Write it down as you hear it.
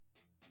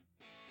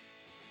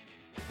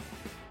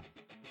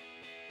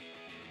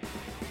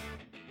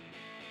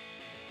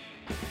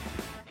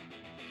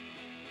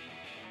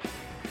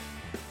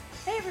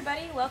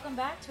everybody, welcome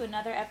back to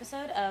another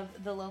episode of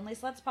the Lonely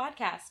Sluts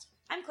podcast.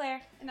 I'm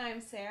Claire. And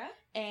I'm Sarah.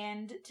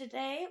 And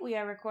today we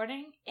are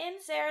recording in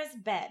Sarah's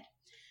bed.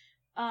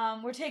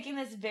 We're taking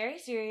this very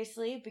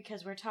seriously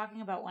because we're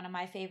talking about one of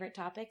my favorite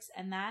topics,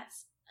 and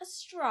that's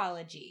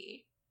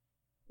astrology.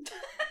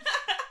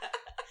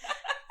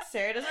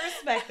 Sarah doesn't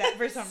respect that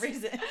for some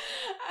reason.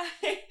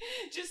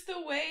 Just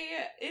the way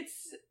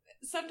it's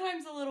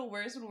sometimes a little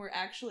worse when we're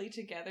actually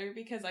together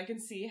because I can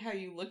see how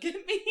you look at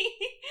me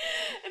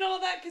and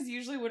all that, because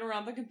usually when we're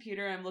on the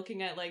computer I'm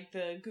looking at like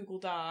the Google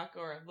Doc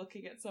or I'm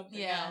looking at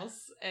something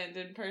else, and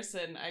in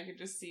person I can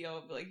just see all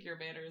of like your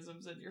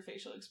mannerisms and your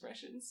facial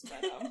expressions.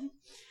 But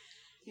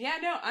yeah,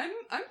 no,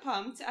 I'm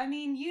pumped. I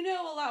mean, you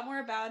know a lot more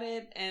about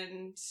it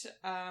and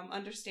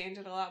understand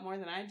it a lot more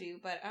than I do,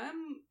 but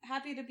I'm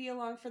happy to be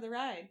along for the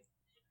ride.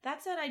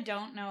 That said, I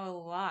don't know a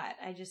lot.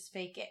 I just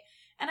fake it.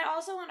 And I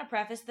also want to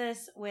preface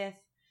this with,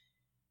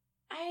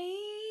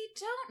 I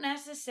don't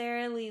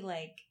necessarily,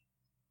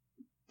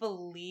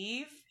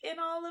 believe in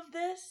all of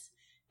this.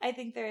 I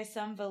think there is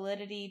some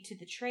validity to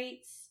the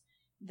traits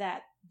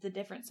that the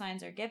different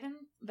signs are given,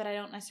 but I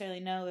don't necessarily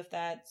know if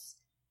that's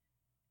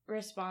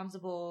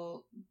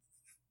responsible,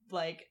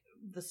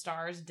 the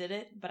stars did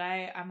it. But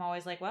I'm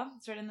always like, well,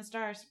 it's written in the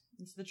stars.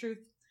 It's the truth.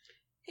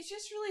 It's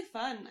just really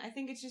fun. I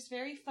think it's just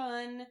very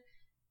fun.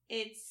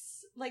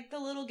 It's like the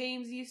little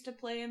games you used to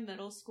play in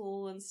middle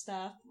school and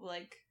stuff,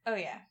 like oh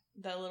yeah,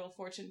 the little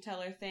fortune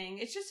teller thing.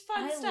 It's just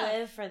fun stuff. I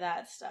live for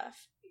that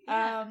stuff.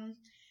 Yeah.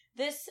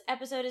 This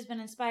episode has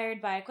been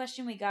inspired by a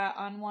question we got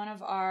on one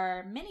of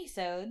our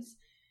mini-sodes,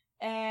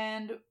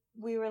 and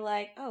we were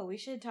like, oh, we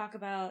should talk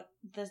about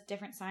the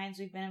different signs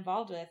we've been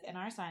involved with and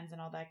our signs and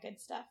all that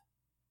good stuff.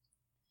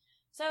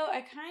 So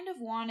I kind of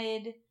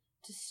wanted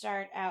to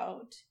start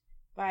out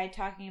by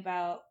talking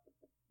about,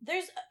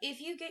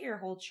 if you get your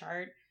whole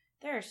chart,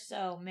 there are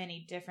so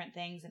many different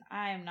things, and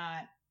I'm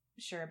not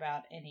sure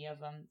about any of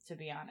them, to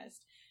be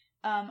honest.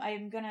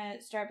 I'm going to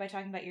start by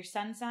talking about your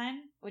sun sign,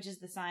 which is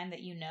the sign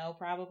that you know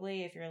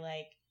probably. If you're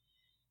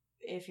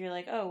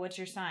like, oh, what's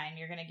your sign?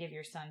 You're going to give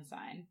your sun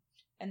sign.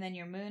 And then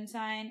your moon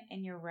sign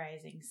and your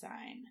rising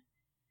sign.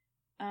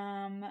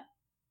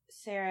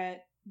 Sarah,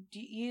 do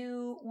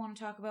you want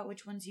to talk about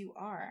which ones you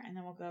are? And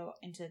then we'll go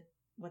into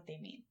what they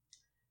mean.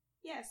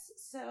 Yes,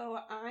 so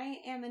I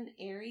am an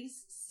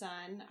Aries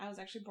sun. I was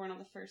actually born on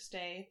the first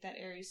day that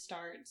Aries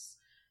starts.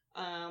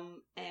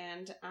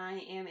 And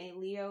I am a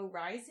Leo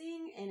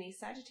rising and a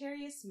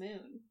Sagittarius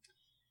moon.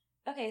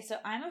 Okay, so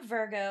I'm a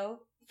Virgo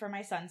for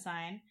my sun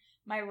sign.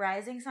 My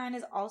rising sign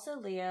is also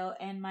Leo,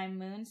 and my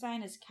moon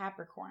sign is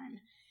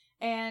Capricorn.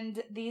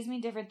 And these mean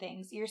different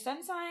things. Your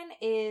sun sign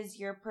is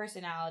your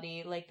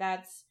personality,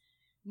 that's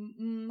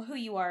who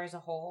you are as a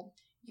whole.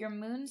 Your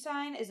moon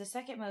sign is the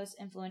second most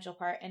influential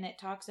part, and it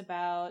talks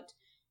about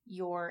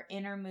your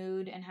inner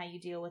mood and how you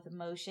deal with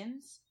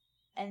emotions.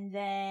 And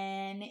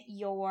then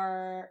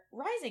your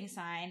rising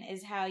sign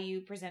is how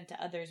you present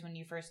to others when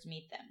you first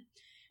meet them.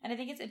 And I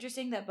think it's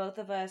interesting that both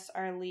of us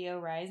are Leo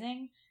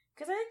rising,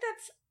 because I think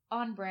that's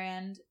on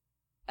brand,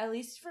 at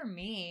least for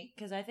me,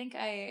 because I think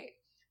I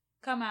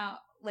come out,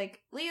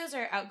 Leos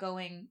are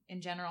outgoing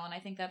in general, and I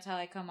think that's how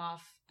I come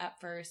off at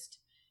first.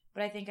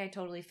 But I think I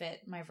totally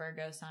fit my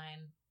Virgo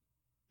sign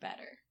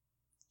better.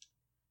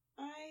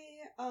 I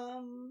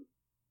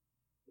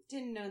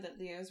didn't know that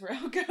Leos were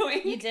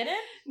outgoing. You didn't?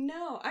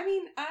 No, I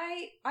mean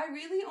I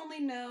really only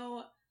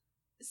know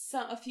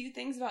a few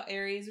things about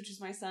Aries, which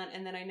is my sun,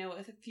 and then I know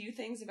a few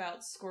things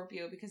about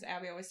Scorpio because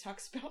Abby always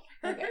talks about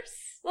hers. Okay.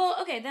 Well,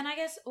 okay, then I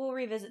guess we'll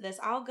revisit this.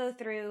 I'll go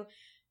through.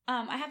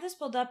 I have this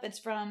pulled up. It's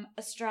from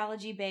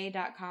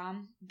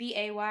astrologybay.com.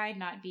 BAY,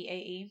 not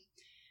BAE.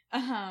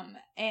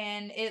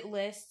 And it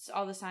lists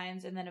all the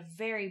signs and then a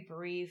very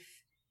brief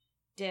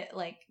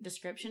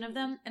description of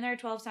them. And there are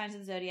 12 signs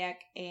of the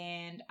zodiac,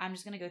 and I'm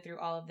just going to go through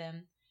all of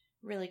them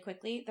really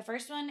quickly. The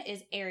first one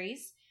is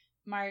Aries,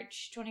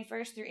 March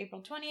 21st through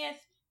April 20th.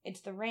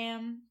 It's the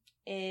Ram.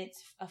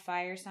 It's a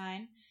fire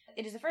sign.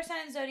 It is the first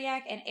sign of the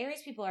zodiac, and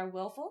Aries people are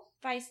willful,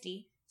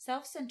 feisty,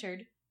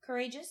 self-centered,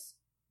 courageous,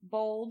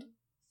 bold,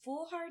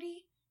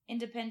 foolhardy,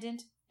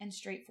 independent, and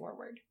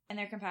straightforward. And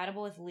they're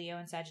compatible with Leo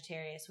and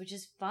Sagittarius, which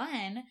is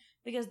fun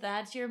because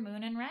that's your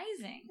moon and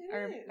rising.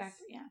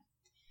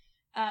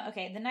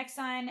 Okay, the next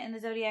sign in the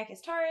zodiac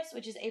is Taurus,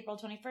 which is April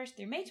 21st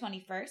through May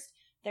 21st.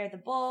 They're the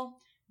bull.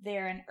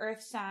 They're an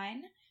earth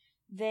sign.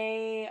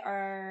 They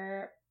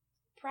are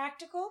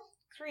practical,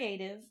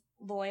 creative,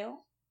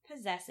 loyal,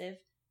 possessive,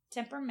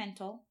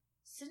 temperamental,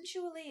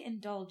 sensually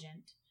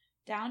indulgent,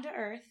 down to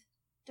earth,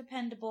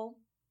 dependable,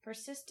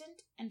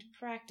 persistent, and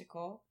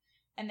practical.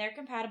 And they're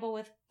compatible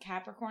with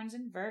Capricorns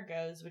and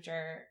Virgos, which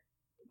are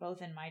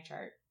both in my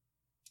chart.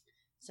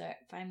 So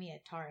find me a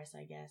Taurus,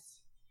 I guess.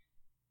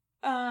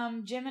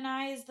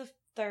 Gemini is the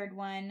third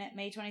one,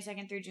 May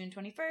 22nd through June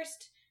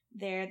 21st.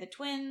 They're the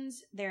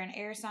twins. They're an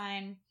air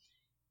sign.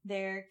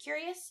 They're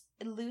curious,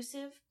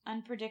 elusive,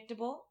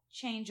 unpredictable,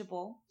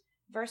 changeable,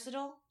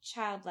 versatile,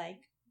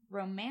 childlike,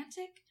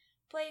 romantic,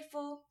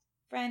 playful,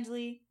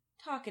 friendly,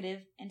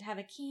 talkative, and have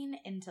a keen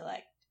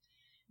intellect.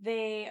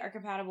 They are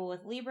compatible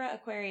with Libra,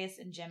 Aquarius,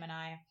 and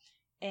Gemini.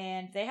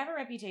 And they have a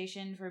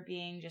reputation for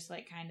being just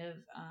like kind of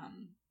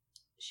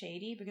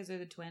shady because they're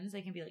the twins.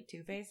 They can be like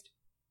two-faced.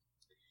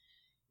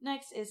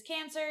 Next is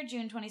Cancer,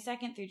 June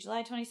 22nd through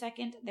July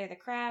 22nd. They're the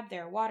crab.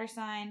 They're a water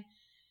sign.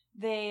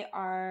 They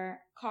are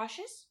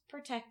cautious,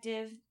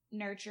 protective,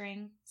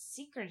 nurturing,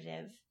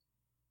 secretive,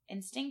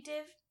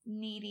 instinctive,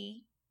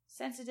 needy,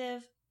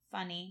 sensitive,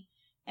 funny,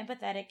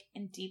 empathetic,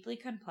 and deeply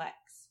complex.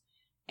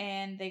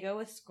 And they go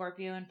with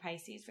Scorpio and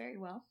Pisces very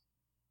well.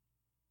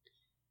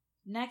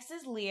 Next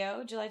is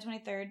Leo, July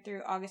 23rd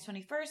through August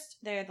 21st.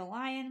 They're the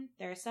lion.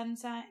 They're a sun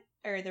sign,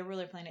 or their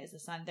ruler planet is the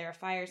sun. They're a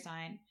fire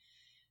sign.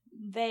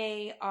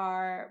 They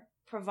are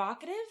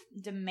provocative,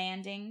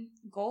 demanding,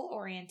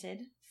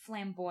 goal-oriented,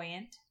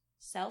 flamboyant,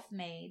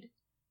 self-made,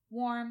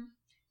 warm,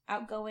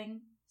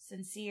 outgoing,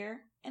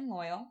 sincere, and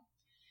loyal.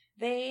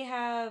 They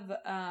have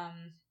a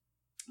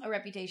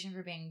reputation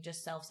for being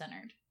just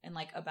self-centered and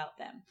like about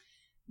them.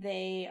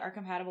 They are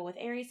compatible with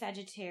Aries,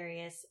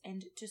 Sagittarius,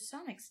 and to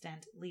some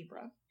extent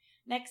Libra.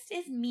 Next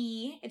is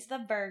me. It's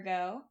the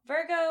Virgo.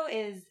 Virgo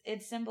is,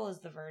 its symbol is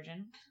the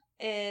Virgin.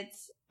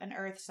 It's an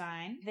earth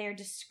sign. They're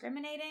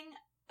discriminating,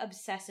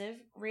 obsessive,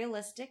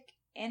 realistic,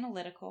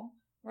 analytical,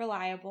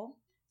 reliable,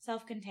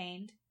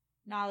 self-contained,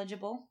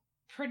 knowledgeable,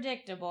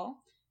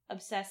 predictable,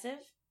 obsessive,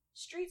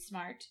 street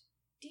smart,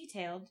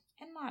 detailed,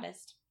 and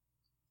modest.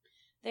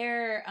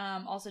 They're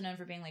also known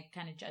for being like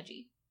kind of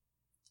judgy.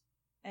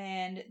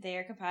 And they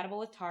are compatible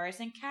with Taurus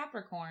and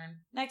Capricorn.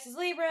 Next is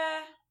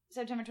Libra,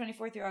 September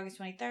 24th through August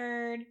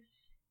 23rd.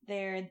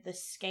 They're the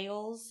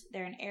Scales.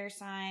 They're an air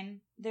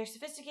sign. They're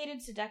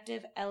sophisticated,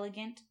 seductive,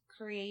 elegant,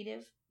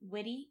 creative,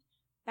 witty,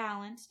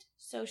 balanced,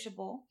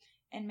 sociable,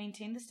 and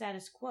maintain the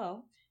status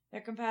quo.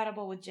 They're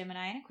compatible with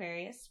Gemini and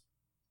Aquarius.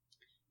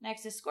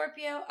 Next is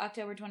Scorpio,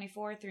 October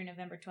 24th through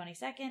November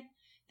 22nd.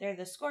 They're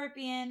the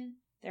Scorpion.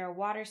 They're a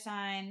water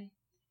sign.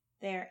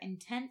 They're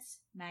intense,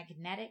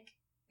 magnetic,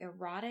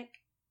 erotic,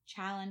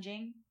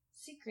 challenging,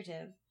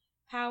 secretive,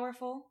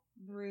 powerful,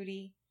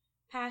 broody,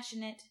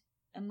 passionate,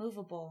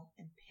 immovable,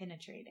 and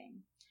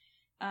penetrating.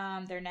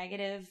 Their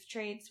negative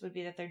traits would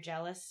be that they're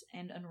jealous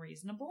and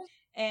unreasonable,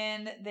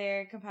 and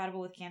they're compatible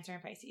with Cancer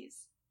and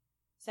Pisces.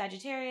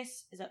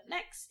 Sagittarius is up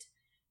next.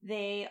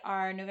 They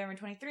are November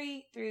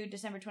 23 through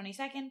December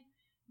 22nd.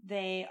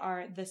 They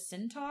are the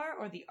Centaur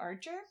or the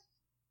Archer.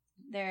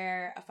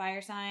 They're a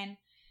fire sign.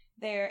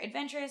 They're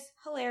adventurous,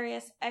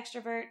 hilarious,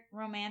 extrovert,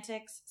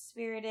 romantic,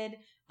 spirited,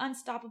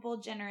 unstoppable,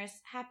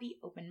 generous, happy,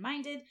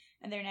 open-minded,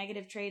 and their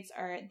negative traits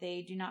are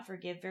they do not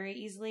forgive very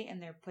easily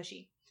and they're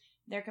pushy.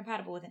 They're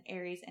compatible with an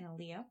Aries and a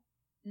Leo.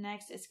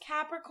 Next is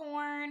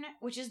Capricorn,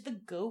 which is the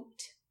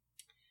goat.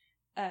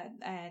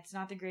 It's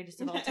not the greatest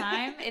of all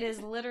time. It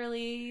is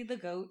literally the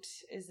goat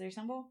is their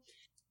symbol.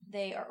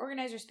 They are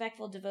organized,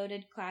 respectful,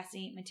 devoted,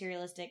 classy,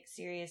 materialistic,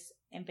 serious,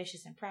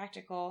 ambitious, and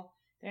practical.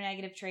 Their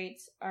negative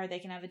traits are they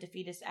can have a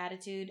defeatist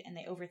attitude and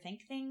they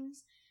overthink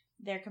things.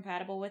 They're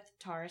compatible with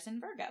Taurus and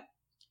Virgo.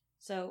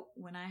 So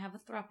when I have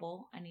a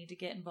throuple, I need to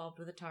get involved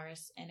with a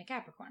Taurus and a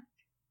Capricorn.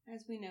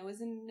 As we know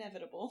is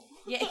inevitable.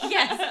 Yeah,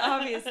 yes,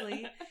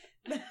 obviously.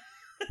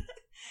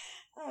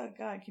 Oh,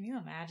 God, can you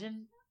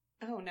imagine?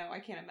 Oh, no, I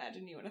can't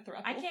imagine you in a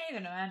throuple. I can't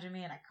even imagine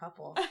me in a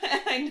couple.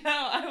 I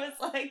know, I was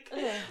like,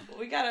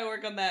 we gotta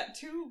work on that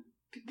two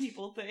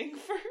people thing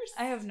first.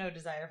 I have no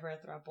desire for a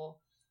throuple.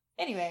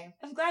 Anyway,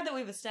 I'm glad that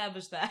we've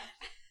established that.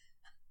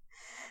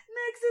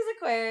 Next is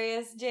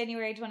Aquarius,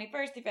 January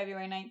 21st through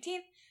February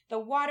 19th. The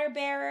water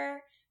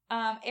bearer,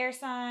 air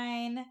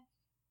sign,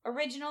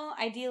 original,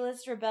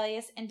 idealist,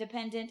 rebellious,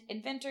 independent,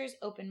 inventors,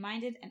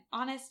 open-minded, and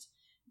honest.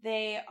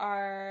 They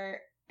are...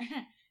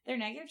 Their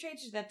negative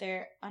traits is that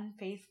they're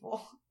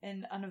unfaithful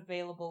and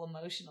unavailable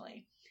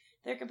emotionally.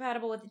 They're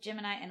compatible with a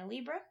Gemini and a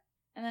Libra.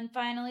 And then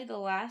finally, the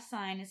last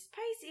sign is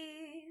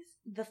Pisces,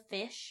 the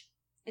fish.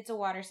 It's a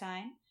water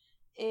sign.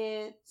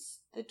 It's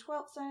the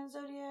 12th sign of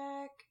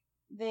zodiac.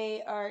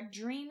 They are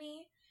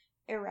dreamy,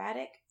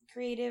 erratic,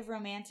 creative,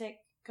 romantic,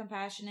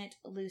 compassionate,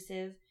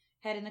 elusive,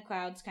 head in the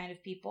clouds kind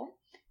of people.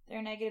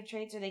 Their negative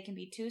traits are they can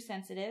be too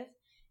sensitive,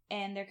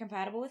 and they're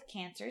compatible with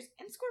Cancers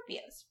and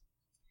Scorpios.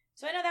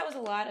 So I know that was a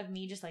lot of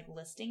me just like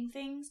listing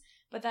things,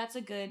 but that's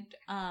a good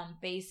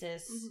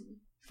basis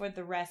for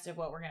the rest of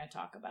what we're going to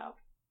talk about.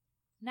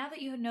 Now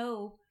that you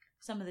know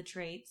some of the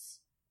traits,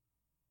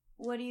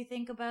 what do you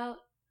think about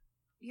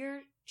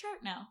your chart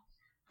now?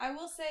 I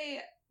will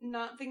say,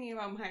 not thinking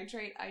about my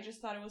trait, I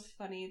just thought it was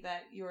funny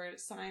that your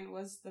sign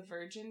was the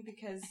Virgin,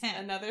 because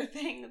another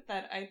thing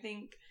that I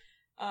think,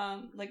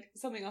 like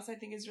something else I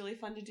think is really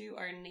fun to do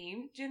are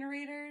name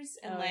generators.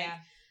 And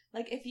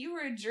like if you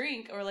were a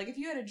drink, or like if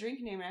you had a drink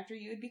name after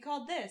you, it'd be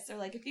called this. Or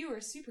like if you were a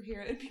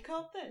superhero, it'd be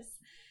called this.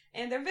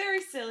 And they're very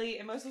silly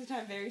and most of the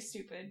time very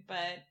stupid.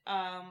 But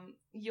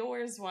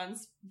yours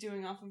once,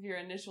 doing off of your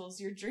initials,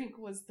 your drink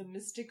was the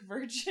Mystic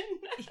Virgin.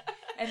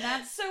 And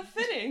that's so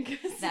fitting.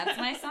 That's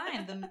my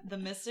sign, the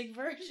Mystic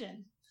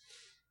Virgin.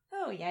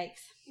 Oh,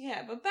 yikes.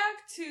 Yeah, but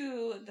back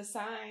to the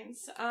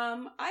signs.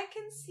 I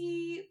can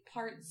see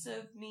parts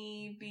of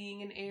me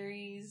being an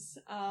Aries,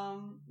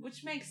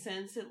 which makes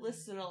sense. It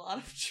listed a lot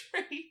of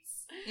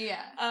traits.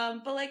 Yeah.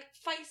 But like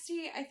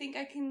feisty, I think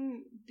I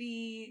can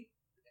be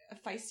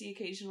feisty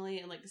occasionally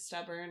and like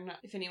stubborn.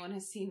 If anyone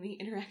has seen me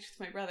interact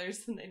with my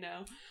brothers, then they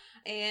know.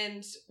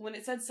 And when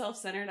it said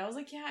self-centered, I was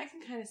like, yeah, I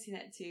can kind of see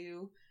that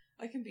too.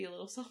 I can be a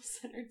little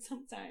self-centered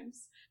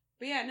sometimes.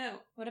 But yeah, no.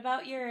 What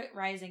about your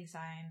rising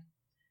sign?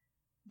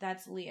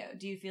 That's Leo.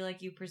 Do you feel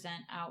like you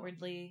present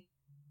outwardly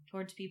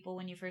towards people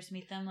when you first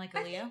meet them like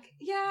a Leo?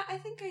 I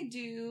think I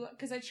do,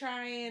 because I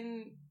try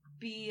and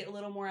be a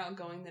little more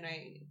outgoing than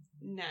I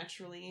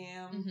naturally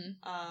am.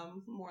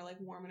 Mm-hmm. More like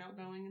warm and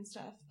outgoing and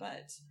stuff.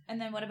 But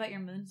and then what about your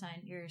moon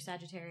sign? Your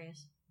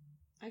Sagittarius.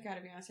 I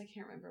gotta be honest, I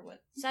can't remember what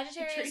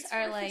Sagittarius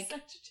are like.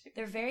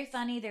 They're very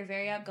funny. They're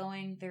very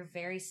outgoing. They're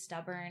very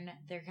stubborn.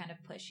 They're kind of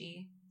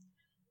pushy.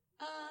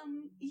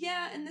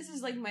 Yeah, and this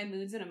is like my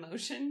moods and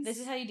emotions. This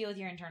is how you deal with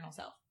your internal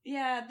self.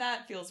 Yeah,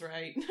 that feels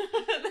right.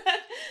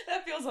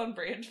 that feels on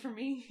brand for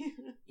me.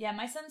 Yeah,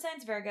 my sun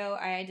sign's Virgo.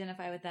 I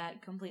identify with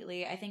that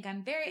completely. I think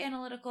I'm very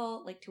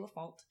analytical, like to a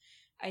fault.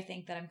 I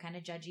think that I'm kind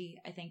of judgy.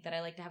 I think that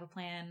I like to have a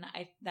plan.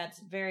 That's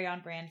very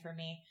on brand for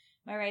me.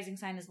 My rising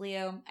sign is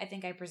Leo. I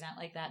think I present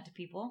like that to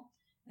people.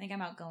 I think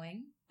I'm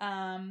outgoing.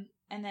 And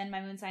then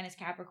my moon sign is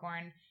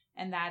Capricorn,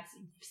 and that's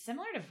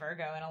similar to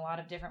Virgo in a lot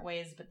of different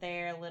ways, but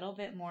they're a little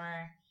bit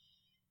more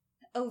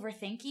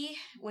overthinky,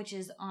 which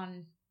is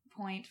on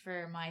point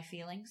for my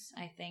feelings.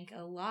 I think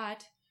a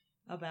lot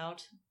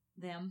about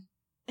them.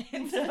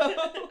 And so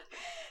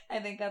I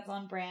think that's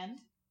on brand.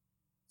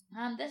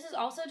 This is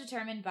also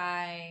determined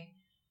by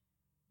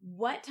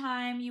what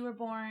time you were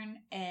born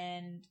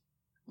and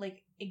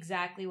like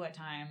exactly what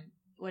time,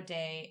 what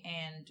day,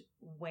 and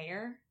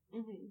where.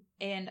 Mm-hmm.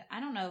 And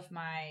I don't know if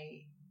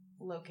my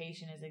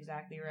location is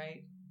exactly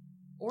right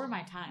or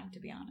my time, to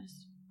be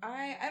honest.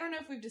 I don't know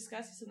if we've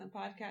discussed this in the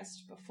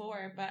podcast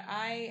before, but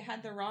I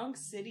had the wrong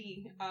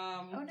city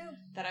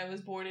that I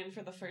was born in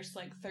for the first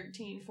like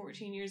 13,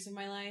 14 years of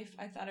my life.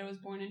 I thought I was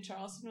born in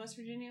Charleston, West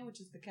Virginia,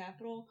 which is the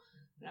capital.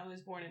 And I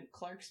was born in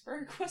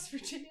Clarksburg, West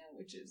Virginia,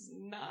 which is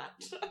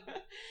not.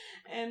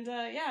 And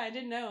I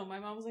didn't know. My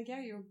mom was like,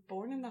 yeah, you were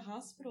born in the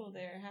hospital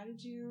there. How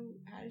did you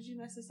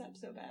mess this up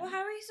so bad? Well,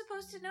 how are you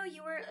supposed to know?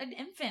 You were an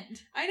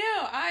infant. I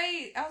know.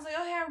 I was like,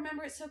 oh yeah, I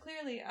remember it so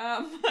clearly.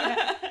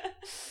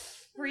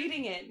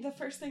 Reading it, the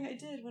first thing I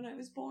did when I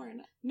was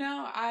born.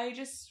 No, I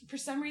just, for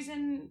some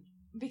reason,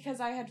 because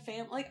I had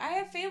I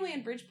have family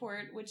in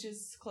Bridgeport, which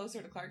is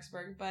closer to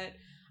Clarksburg, but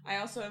I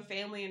also have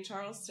family in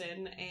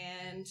Charleston,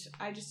 and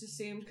I just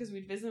assumed because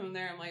we'd visit them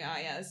there, I'm like,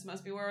 yeah, this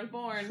must be where I was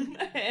born.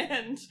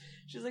 And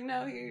she's like,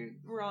 no, you're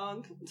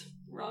wrong.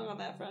 Wrong on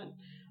that front.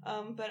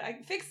 But I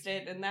fixed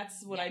it, and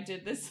that's what I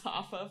did this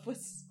off of,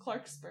 was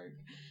Clarksburg.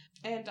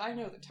 And I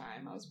know the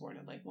time. I was born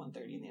at like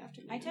 1:30 in the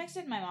afternoon. I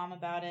texted my mom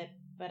about it,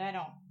 but I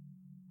don't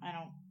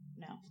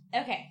know.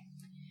 Okay.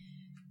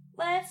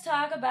 Let's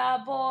talk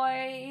about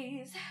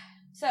boys.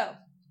 So,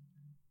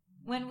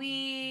 when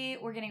we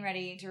were getting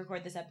ready to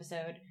record this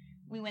episode,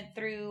 we went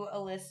through a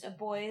list of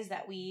boys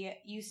that we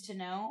used to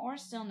know, or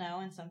still know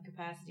in some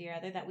capacity or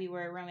other, that we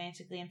were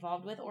romantically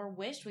involved with, or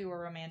wished we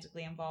were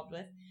romantically involved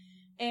with.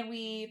 And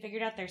we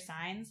figured out their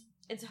signs.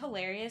 It's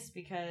hilarious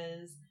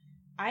because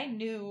I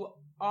knew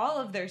all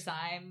of their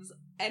signs.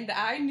 And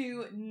I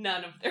knew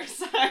none of their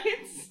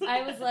signs.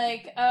 I was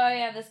like, oh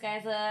yeah, this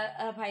guy's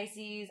a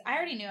Pisces. I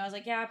already knew. I was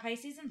like, yeah,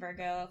 Pisces and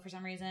Virgo for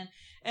some reason.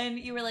 And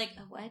you were like,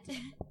 what?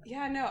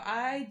 Yeah, no,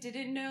 I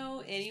didn't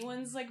know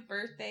anyone's like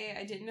birthday.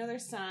 I didn't know their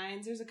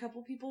signs. There's a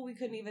couple people we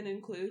couldn't even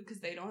include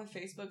because they don't have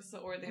Facebook,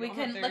 we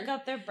couldn't look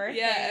up their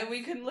birthdays. Yeah, and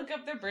we couldn't look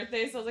up their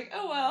birthdays. So I was like,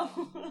 oh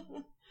well.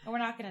 And we're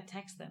not gonna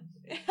text them.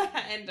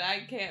 And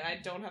I can't. I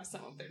don't have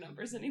some of their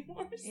numbers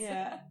anymore. So.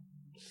 Yeah.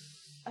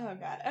 Oh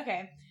god.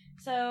 Okay.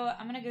 So,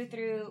 I'm going to go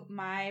through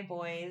my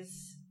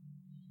boys.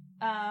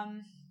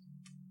 My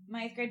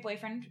 8th grade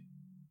boyfriend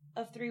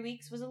of 3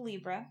 weeks was a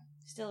Libra.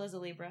 Still is a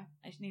Libra.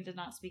 I need to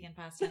not speak in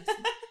past tense.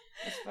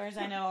 As far as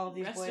I know, all of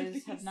these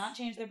boys have not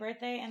changed their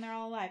birthday, and they're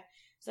all alive.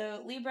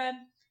 So, Libra,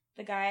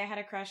 the guy I had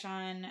a crush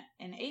on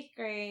in 8th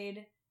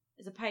grade,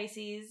 is a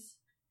Pisces.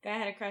 The guy I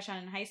had a crush on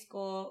in high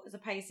school is a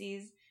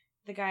Pisces.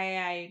 The guy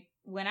I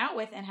went out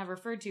with and have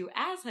referred to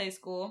as high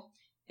school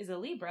is a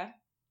Libra.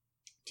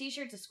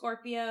 T-shirt's a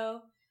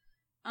Scorpio.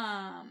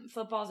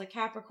 Football's a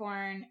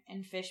Capricorn,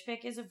 and fish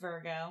pick is a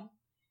Virgo.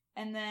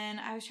 And then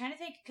I was trying to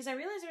think, because I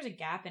realized there was a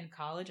gap in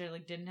college. I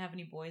didn't have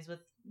any boys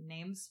with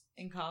names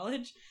in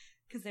college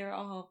because they were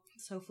all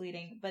so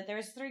fleeting. But there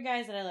was 3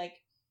 guys that I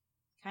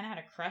kind of had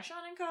a crush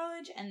on in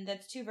college, and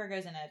that's 2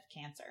 Virgos and a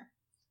Cancer.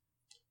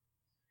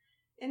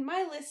 And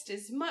my list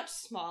is much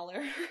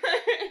smaller.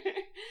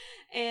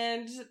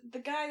 And the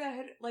guy that I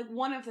had,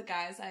 one of the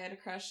guys I had a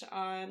crush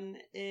on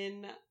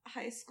in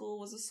high school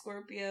was a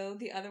Scorpio.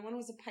 The other one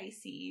was a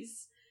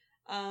Pisces.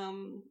 A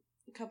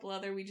couple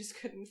other we just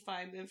couldn't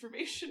find the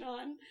information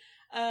on.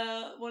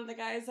 One of the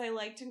guys I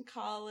liked in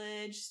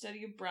college,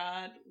 study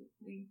abroad,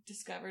 we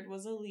discovered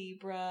was a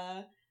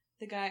Libra.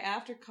 The guy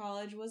after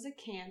college was a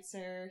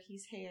Cancer.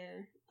 He's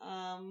hair.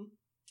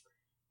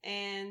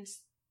 And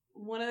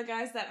one of the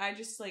guys that I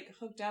just, like,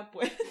 hooked up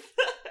with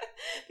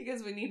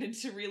because we needed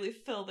to really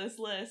fill this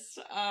list,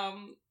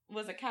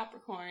 was a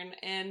Capricorn.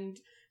 And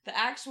the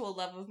actual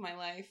love of my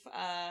life,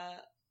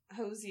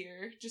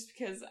 Hosier, just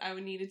because I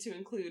needed to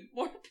include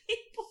more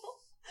people,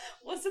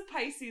 was a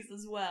Pisces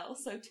as well.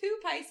 So 2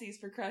 Pisces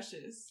for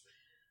crushes.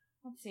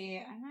 Let's see.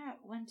 I'm at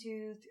 1,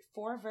 2, 3,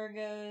 4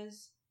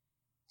 Virgos,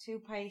 2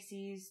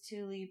 Pisces,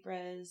 2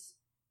 Libras,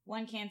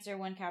 1 Cancer,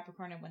 1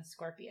 Capricorn, and 1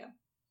 Scorpio.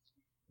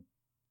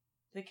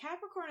 The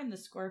Capricorn and the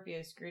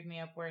Scorpio screwed me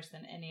up worse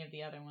than any of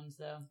the other ones,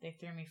 though. They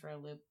threw me for a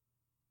loop.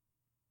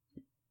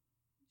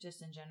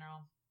 Just in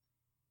general.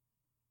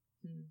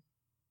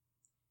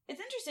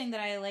 It's interesting that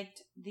I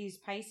liked these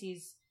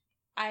Pisces.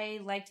 I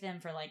liked them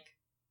for, like,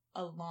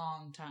 a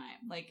long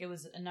time. Like, it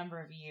was a number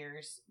of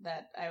years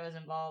that I was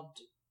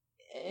involved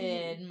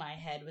in my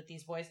head with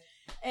these boys.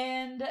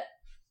 And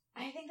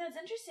I think that's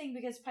interesting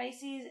because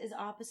Pisces is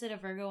opposite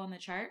of Virgo on the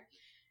chart.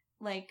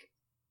 Like,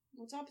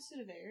 what's opposite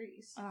of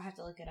Aries? I'll have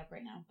to look it up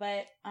right now.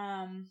 But,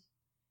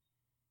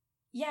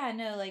 yeah,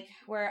 no, like,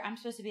 where I'm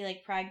supposed to be,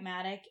 like,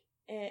 pragmatic,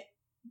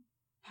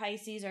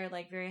 Pisces are,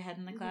 like, very head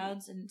in the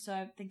clouds. And so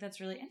I think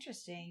that's really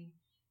interesting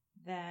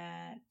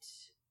that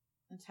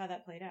that's how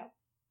that played out.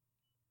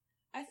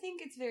 I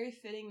think it's very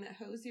fitting that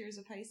Hosier is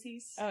a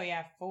Pisces. Oh,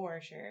 yeah,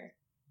 for sure.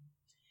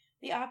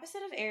 The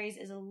opposite of Aries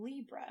is a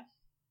Libra.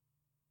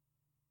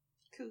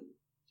 Cool.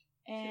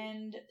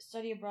 And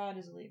study abroad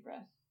is a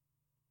Libra.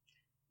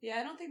 Yeah,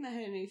 I don't think that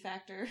had any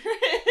factor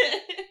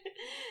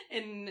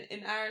in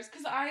ours.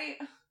 Because I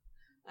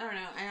don't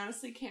know. I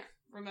honestly can't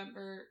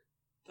remember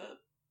the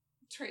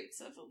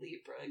traits of a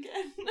Libra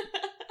again.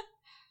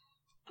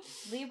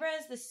 Libra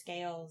is the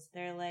scales.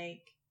 They're,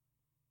 like,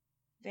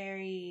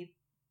 very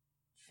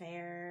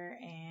fair,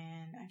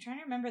 and I'm trying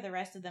to remember the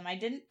rest of them. I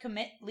didn't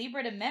commit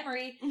Libra to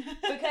memory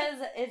because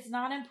it's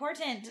not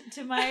important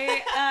to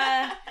my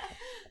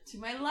to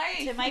my life,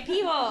 to my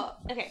people.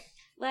 Okay,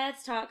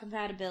 let's talk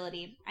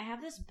compatibility. I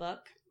have this book.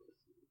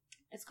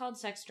 It's called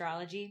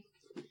Sextrology,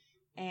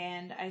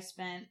 and I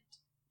spent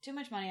too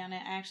much money on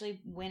it. I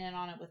actually went in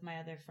on it with my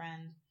other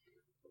friend,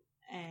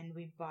 and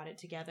we bought it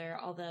together.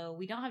 Although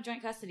we don't have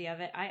joint custody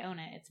of it, I own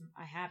it.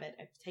 I have it.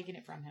 I've taken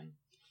it from him.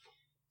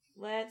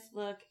 Let's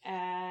look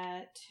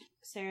at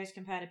Sarah's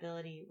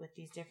compatibility with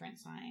these different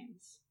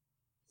signs.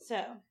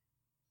 So,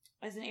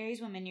 as an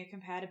Aries woman, your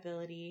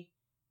compatibility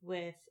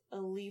with a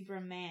Libra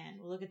man.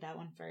 We'll look at that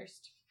one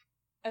first.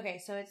 Okay,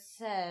 so it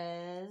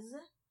says,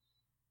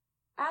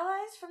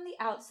 allies from the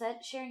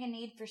outset, sharing a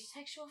need for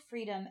sexual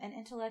freedom and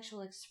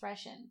intellectual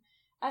expression.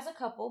 As a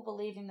couple,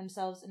 believing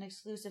themselves an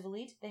exclusive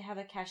elite, they have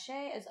a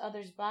cachet as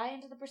others buy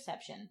into the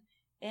perception.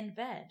 In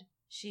bed,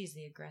 she's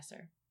the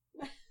aggressor.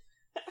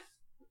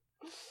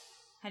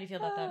 How do you feel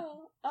about that?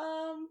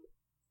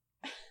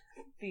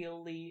 The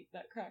elite,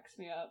 that cracks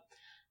me up.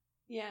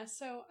 Yeah,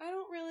 so I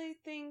don't really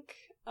think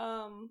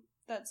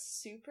that's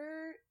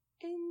super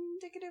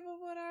indicative of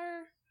what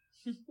our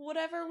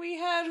whatever we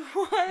had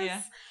was.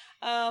 Yeah.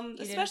 You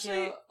Especially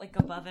didn't feel, like,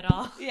 above it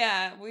all.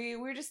 Yeah,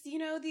 we're just,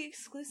 the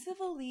exclusive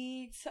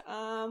elite.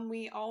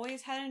 We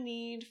always had a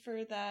need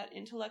for that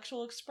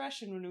intellectual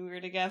expression when we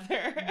were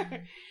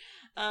together.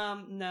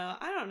 No,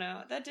 I don't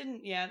know. That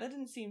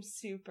didn't seem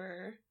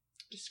super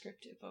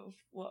descriptive of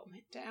what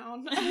went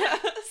down. Yeah.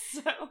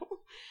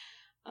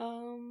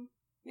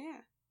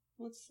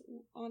 Let's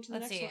on to the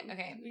next one.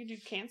 Okay. We do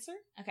Cancer?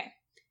 Okay.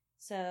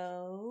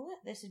 So,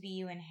 this would be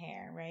you and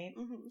hair, right?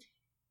 Mm-hmm.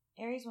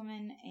 Aries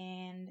woman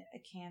and a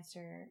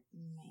Cancer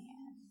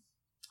man.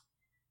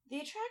 The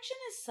attraction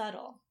is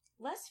subtle,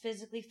 less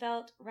physically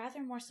felt,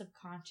 rather more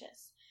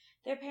subconscious.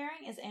 Their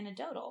pairing is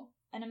anecdotal,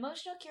 an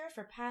emotional cure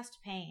for past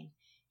pain.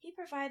 He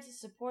provides the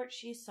support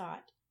she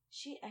sought.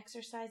 She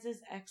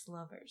exercises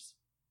ex-lovers.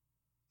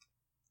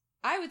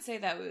 I would say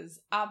that was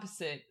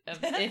opposite of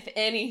if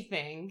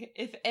anything.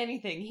 If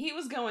anything, he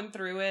was going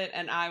through it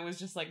and I was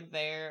just, like,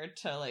 there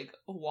to, like,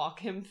 walk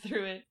him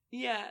through it.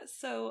 Yeah,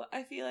 so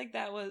I feel like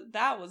that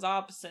was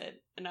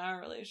opposite in our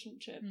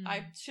relationship.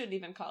 I shouldn't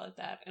even call it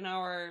that. In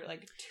our,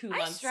 like,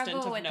 2-month stint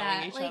of knowing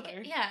each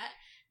other. Yeah.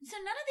 So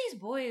none of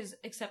these boys,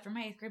 except for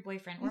my 8th grade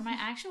boyfriend, were my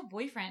actual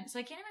boyfriend. So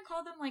I can't even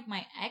call them, like,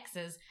 my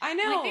exes. I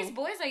know. Like, these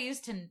boys I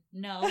used to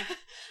know.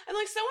 And,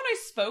 like, someone I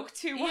spoke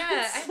to once.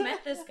 Yeah, I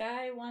met this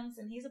guy once,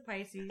 and he's a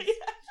Pisces.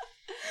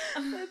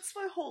 Yeah. That's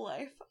my whole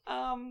life.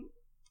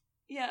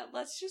 Yeah,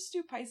 let's just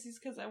do Pisces,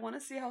 because I want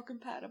to see how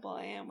compatible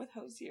I am with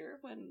Hosier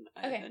when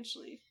I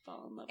eventually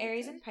fall in love with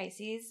Aries him. and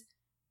Pisces.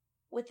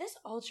 With this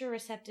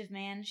ultra-receptive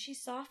man, she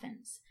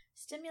softens,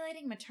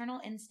 stimulating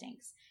maternal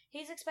instincts.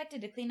 He's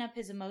expected to clean up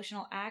his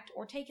emotional act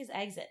or take his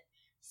exit.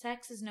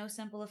 Sex is no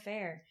simple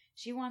affair.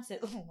 She wants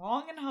it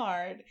long and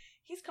hard.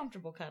 He's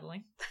comfortable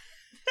cuddling.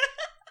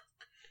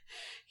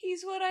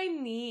 He's what I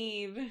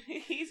need.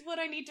 He's what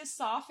I need to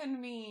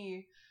soften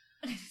me.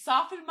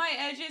 Soften my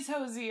edges,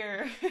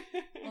 Hosier.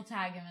 We'll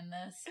tag him in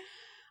this.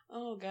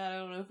 Oh god, I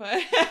don't know if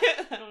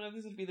I don't know if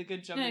this would be the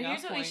good jumping No, off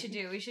here's what point. we should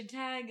do. We should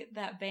tag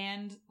that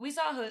band. We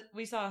saw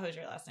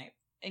Hozier last night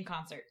in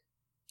concert,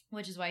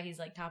 which is why he's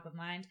like top of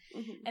mind.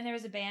 Mm-hmm. And there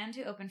was a band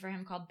who opened for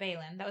him called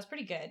Balin. That was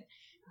pretty good.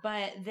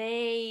 But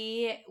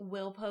they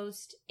will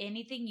post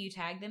anything you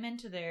tag them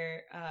into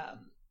their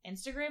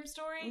Instagram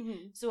story.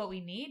 Mm-hmm. So what we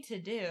need to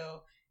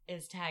do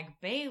is tag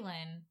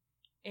Balin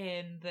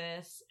in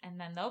this, and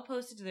then they'll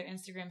post it to their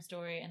Instagram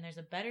story, and there's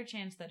a better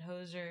chance that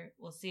Hozier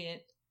will see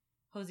it.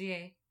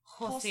 Hozier.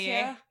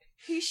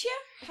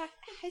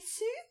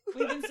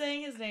 We've been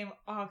saying his name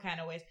all kind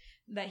of ways.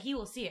 That he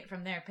will see it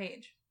from their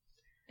page.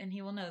 And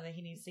he will know that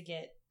he needs to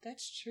get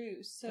That's true.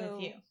 So,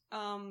 with you.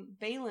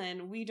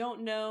 Balin, we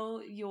don't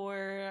know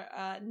your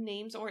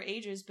names or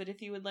ages, but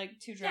if you would like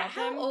to drop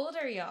how them. old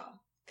are y'all?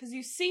 Because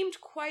you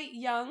seemed quite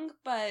young,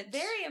 but...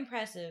 Very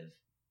impressive.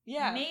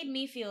 Yeah. Made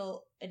me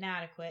feel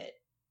inadequate.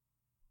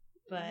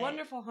 But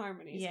wonderful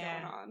harmonies going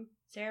on.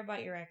 Sarah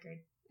bought your record.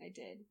 I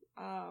did.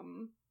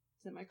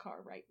 It's in my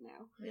car right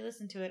now. We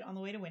listened to it on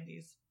the way to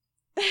Wendy's.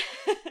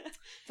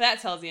 That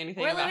tells you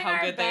anything We're about living how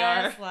our good they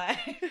are. best life.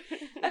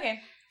 Okay,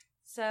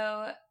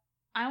 so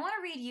I want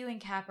to read you in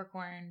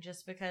Capricorn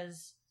just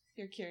because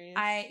You're curious.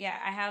 I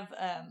have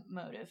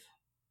motive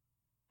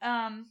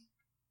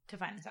to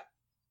find this out.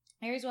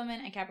 Aries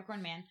woman and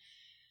Capricorn man.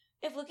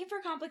 If looking for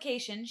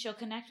complication, she'll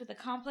connect with a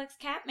complex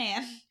cat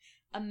man.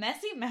 A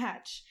messy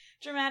match.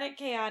 Dramatic,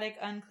 chaotic,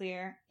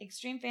 unclear.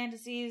 Extreme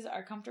fantasies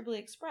are comfortably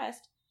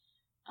expressed.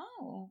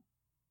 Oh.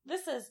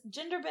 This says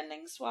gender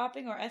bending,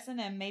 swapping, or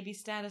S&M may be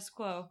status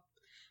quo.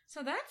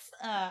 So that's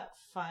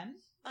fun.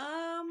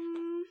 I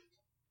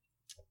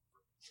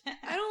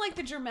don't like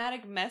the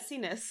dramatic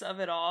messiness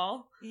of it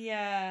all.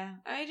 Yeah.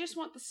 I just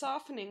want the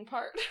softening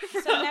part.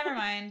 So never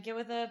mind. Get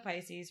with the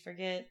Pisces.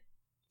 Forget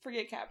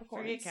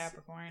Capricorns.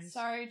 Capricorns.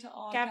 Sorry to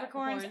all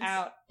Capricorns Capricorns.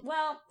 out.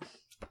 Well,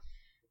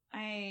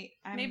 I'm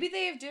maybe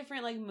they have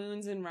different like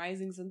moons and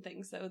risings and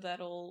things though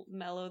that'll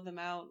mellow them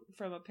out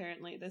from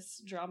apparently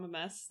this drama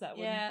mess that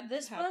would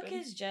this happen. book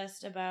is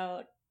just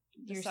about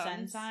The your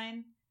sun suns.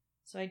 sign,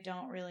 so I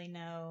don't really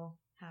know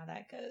how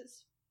that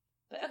goes.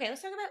 But okay,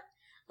 let's talk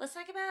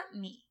about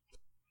me.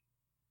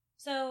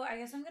 So I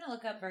guess I'm gonna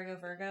look up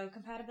Virgo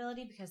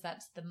compatibility because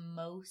that's the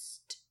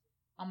most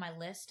on my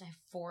list. I have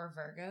 4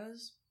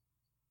 Virgos.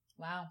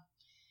 Wow.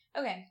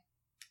 Okay,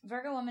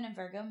 Virgo woman and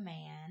Virgo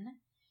man.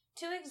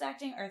 2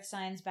 exacting earth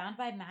signs bound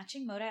by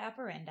matching modi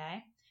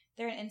operandi.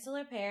 They're an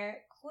insular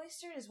pair,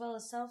 cloistered as well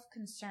as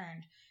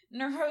self-concerned.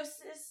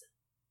 Neurosis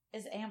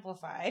is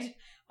amplified,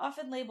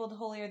 often labeled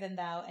holier than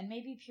thou, and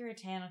maybe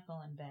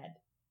puritanical in bed.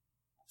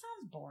 That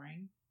sounds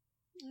boring.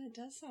 It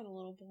does sound a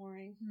little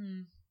boring.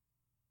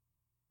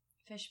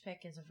 Fish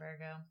pick is a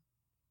Virgo.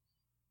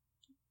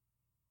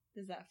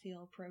 Does that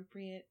feel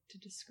appropriate to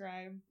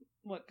describe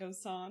what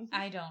goes on?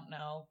 I don't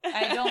know.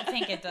 I don't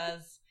think it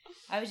does.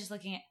 I was just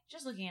looking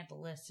at the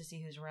list to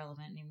see who's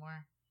relevant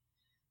anymore.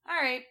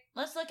 All right,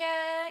 let's look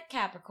at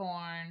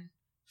Capricorn.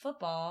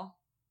 Football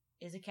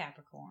is a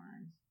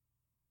Capricorn.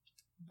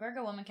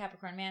 Virgo woman,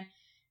 Capricorn man,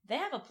 they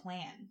have a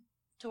plan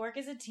to work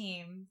as a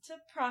team, to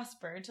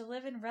prosper, to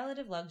live in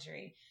relative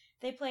luxury.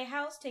 They play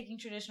house, taking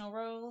traditional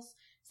roles.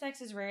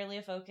 Sex is rarely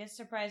a focus.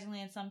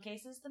 Surprisingly, in some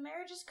cases, the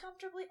marriage is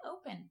comfortably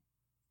open.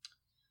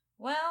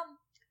 Well,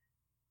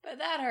 but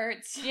that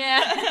hurts.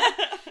 Yeah.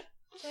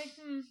 It's like,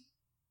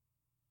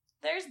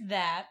 there's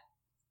that.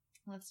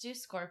 Let's do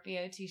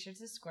Scorpio. T-shirts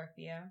is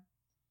Scorpio.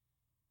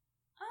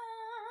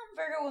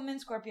 Virgo woman,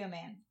 Scorpio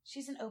man.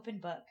 She's an open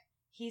book.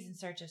 He's in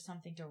search of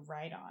something to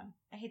write on.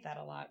 I hate that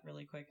a lot,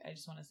 really quick. I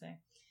just want to say.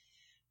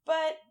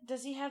 But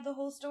does he have the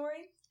whole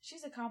story?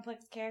 She's a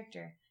complex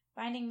character.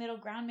 Finding middle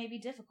ground may be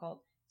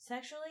difficult.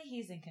 Sexually,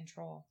 he's in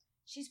control.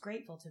 She's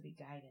grateful to be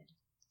guided.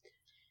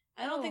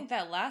 I don't think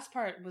that last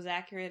part was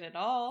accurate at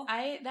all.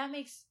 I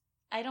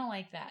don't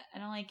like that. I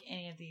don't like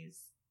any of these.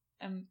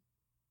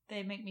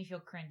 They make me feel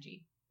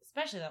cringy.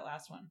 Especially that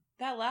last one.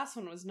 That last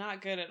one was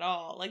not good at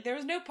all. Like, there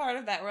was no part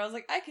of that where I was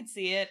like, I could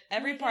see it.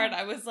 Every Okay. part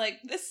I was like,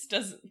 this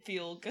doesn't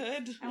feel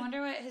good. I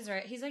wonder what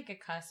he's like a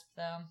cusp,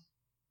 though.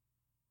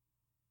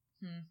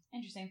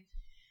 Interesting.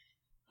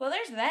 Well,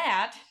 there's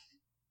that.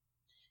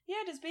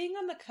 Yeah, does being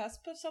on the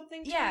cusp of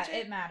something change Yeah,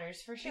 it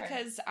matters, for sure.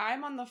 Because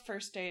I'm on the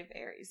first day of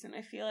Aries, and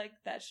I feel like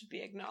that should be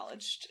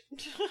acknowledged.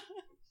 I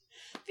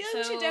feel like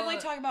we should definitely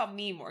talk about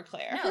me more,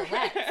 Claire. No,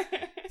 let's.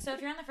 So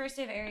if you're on the first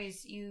day of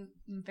Aries, you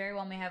very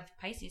well may have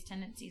Pisces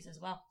tendencies as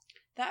well.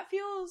 That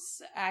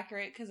feels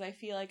accurate, because I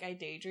feel like I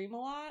daydream a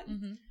lot.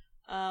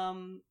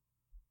 Mm-hmm.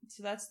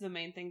 So that's the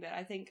main thing that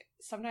I think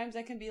sometimes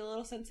I can be a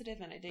little sensitive,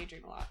 and I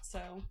daydream a lot,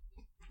 so...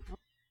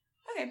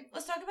 Okay,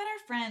 let's talk about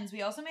our friends.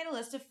 We also made a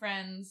list of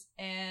friends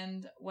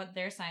and what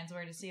their signs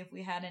were to see if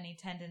we had any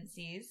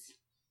tendencies.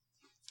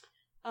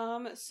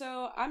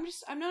 So I'm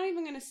not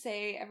even gonna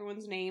say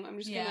everyone's name. I'm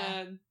just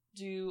gonna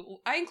do.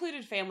 I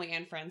included family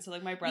and friends, so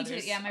like my brothers.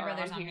 Me too. Yeah, my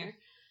brother's on here.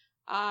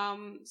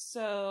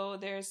 So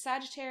there's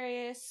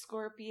Sagittarius,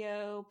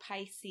 Scorpio,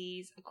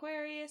 Pisces,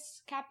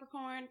 Aquarius,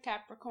 Capricorn,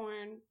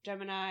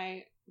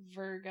 Gemini,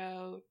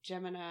 Virgo,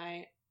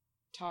 Gemini,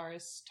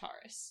 Taurus.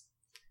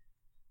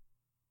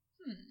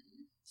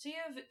 So you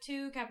have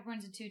 2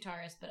 Capricorns and 2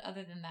 Taurus, but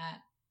other than that...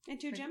 And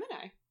 2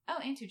 Gemini. Oh,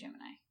 and 2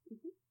 Gemini.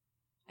 Mm-hmm.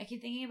 I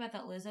keep thinking about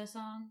that Lizzo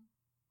song,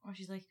 where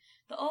she's like,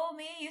 the old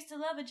me used to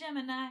love a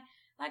Gemini,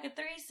 like a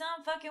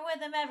threesome, fucking with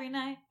him every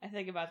night. I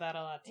think about that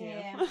a lot, too.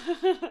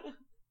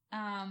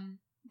 Yeah.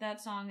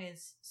 That song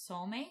is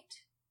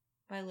Soulmate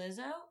by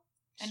Lizzo.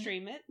 And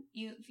Stream it.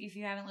 If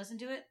you haven't listened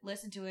to it,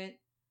 listen to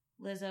it.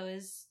 Lizzo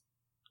is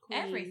Queen.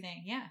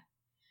 Everything, yeah.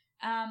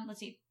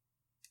 Let's see.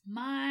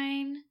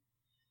 Mine...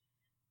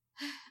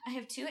 I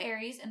have 2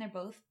 Aries, and they're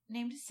both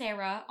named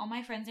Sarah. All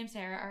my friends named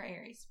Sarah are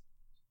Aries.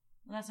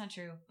 Well, that's not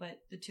true, but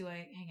the 2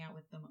 I hang out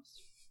with the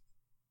most.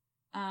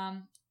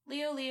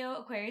 Leo,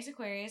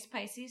 Aquarius,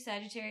 Pisces,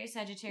 Sagittarius,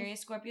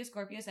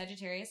 Scorpio,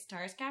 Sagittarius,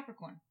 Taurus,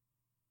 Capricorn.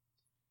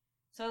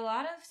 So a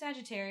lot of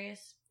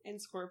Sagittarius.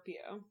 And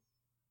Scorpio.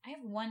 I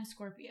have 1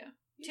 Scorpio.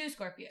 2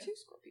 Scorpio. 2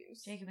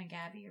 Scorpios. Jacob and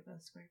Gabby are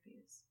both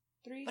Scorpios.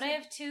 3. But I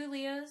have 2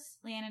 Leos,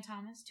 Leanne and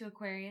Thomas, 2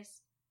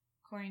 Aquarius,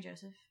 Corey and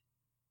Joseph.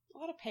 A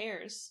lot of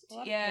pairs. A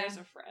lot of pairs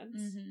of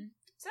friends. Mm-hmm.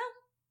 So,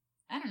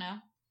 I don't know.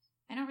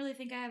 I don't really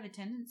think I have a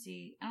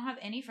tendency. I don't have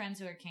any friends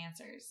who are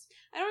Cancers.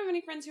 I don't have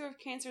any friends who have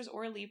Cancers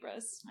or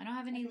Libras. I don't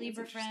have any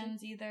Libra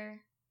friends either.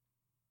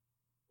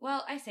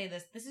 Well, I say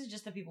this. This is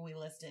just the people we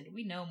listed.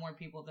 We know more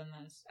people than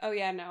this. Oh,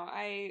 yeah, no.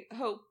 I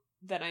hope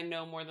that I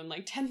know more than,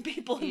 like, 10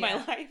 people in my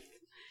life.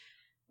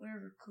 We're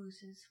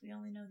recluses. We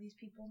only know these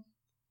people.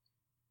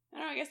 I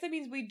don't know. I guess that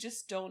means we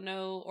just don't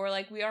know, or,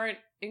 like, we aren't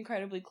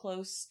incredibly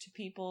close to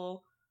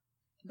people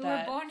who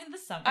were born in the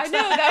summer. I know,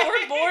 that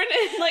were born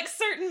in, like,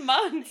 certain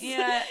months.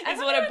 Yeah. Is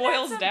what it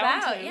boils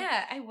down to.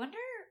 Yeah, I wonder.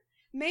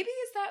 Maybe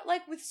is that,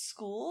 like, with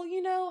school,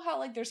 you know, how,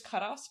 like, there's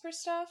cutoffs for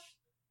stuff?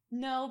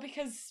 No,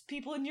 because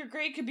people in your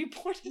grade could be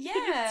born in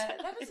that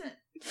doesn't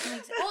make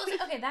sense. Well,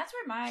 okay, that's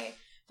where my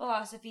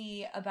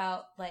philosophy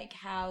about, like,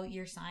 how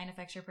your sign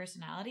affects your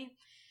personality.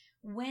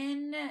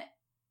 When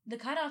the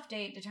cutoff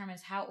date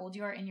determines how old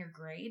you are in your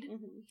grade,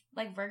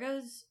 like,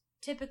 Virgos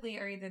typically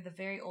are either the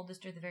very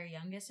oldest or the very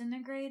youngest in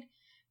their grade.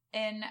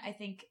 And I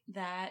think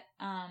that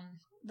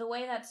the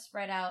way that's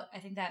spread out, I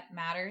think that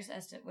matters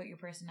as to what your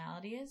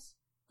personality is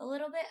a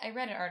little bit. I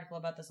read an article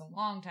about this a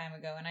long time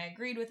ago, and I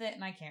agreed with it,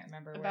 and I can't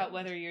remember. About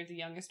whether you're the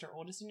youngest or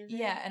oldest in your grade?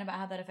 Yeah, and about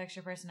how that affects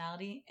your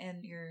personality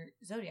and your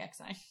zodiac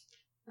sign.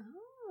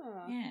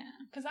 Oh. Yeah.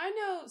 Because I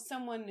know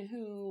someone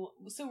who...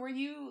 So were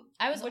you...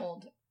 I was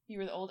old. You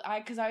were the old...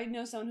 Because I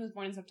know someone who was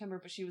born in September,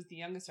 but she was the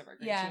youngest of our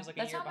grade. Yeah, she was like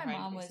that's a year how behind,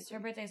 my mom was. basically.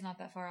 Her birthday's not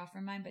that far off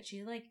from mine, but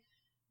she, like,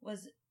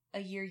 was a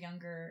year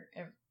younger,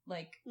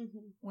 like,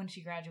 when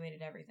she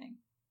graduated everything.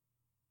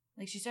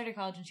 Like, she started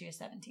college when she was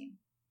 17.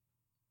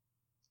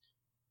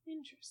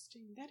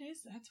 Interesting.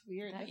 That's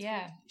weird. That's yeah.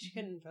 weird. She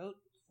couldn't vote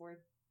before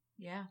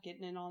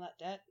getting in all that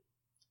debt.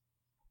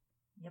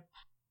 Yep.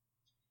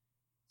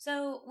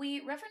 So,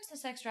 we referenced the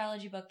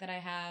sextrology book that I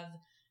have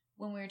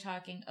when we were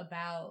talking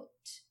about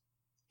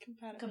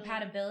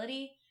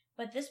compatibility,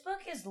 but this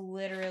book is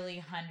literally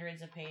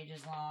hundreds of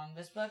pages long.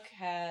 This book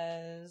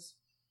has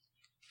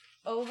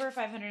over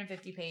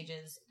 550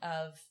 pages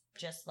of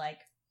just, like,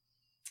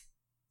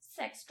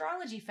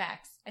 sextrology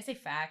facts. I say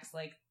facts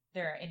like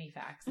there are any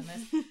facts in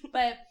this.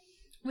 But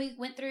we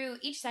went through,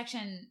 each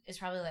section is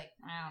probably like,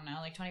 I don't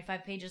know, like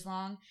 25 pages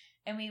long.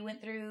 And we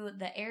went through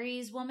the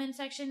Aries woman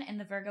section and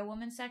the Virgo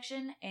woman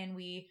section. And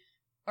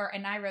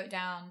I wrote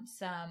down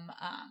some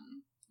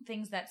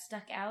things that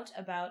stuck out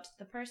about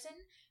the person.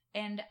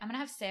 And I'm going to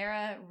have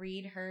Sarah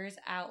read hers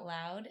out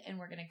loud. And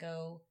we're going to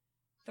go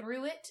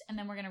through it. And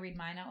then we're going to read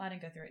mine out loud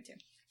and go through it too.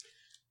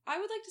 I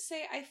would like to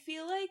say, I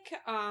feel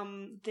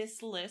like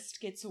this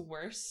list gets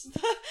worse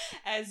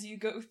as you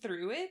go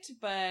through it,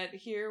 but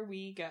here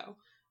we go.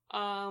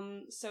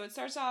 So it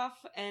starts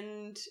off,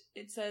 and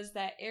it says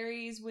that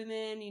Aries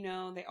women, you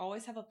know, they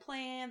always have a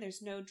plan,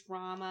 there's no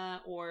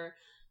drama or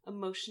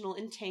emotional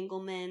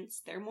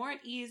entanglements, they're more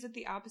at ease with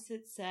the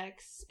opposite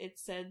sex. It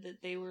said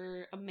that they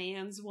were a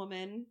man's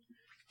woman.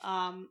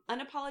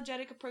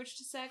 Unapologetic approach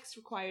to sex,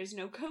 requires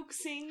no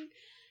coaxing.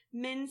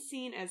 Men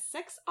seen as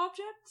sex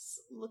objects,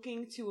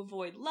 looking to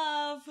avoid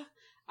love.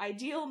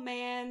 Ideal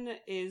man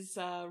is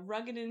a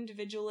rugged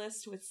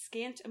individualist with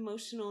scant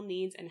emotional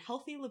needs and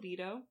healthy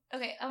libido.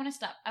 Okay, I want to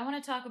stop. I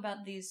want to talk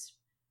about these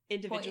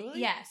individually.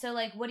 Yeah, so,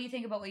 like, what do you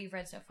think about what you've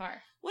read so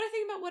far? What I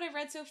think about what I've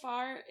read so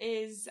far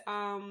is,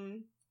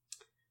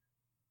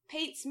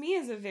 paints me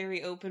as a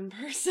very open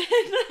person.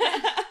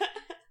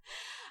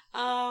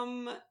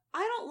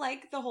 I don't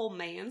like the whole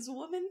man's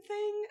woman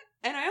thing,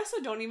 and I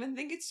also don't even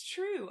think it's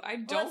true.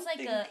 It's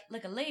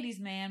like a ladies'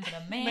 man, but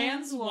a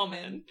man's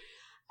woman.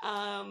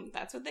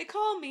 That's what they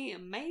call me, a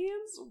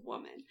man's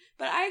woman.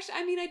 But I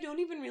don't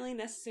even really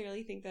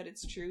necessarily think that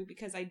it's true,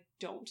 because I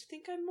don't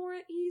think I'm more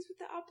at ease with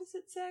the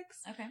opposite sex.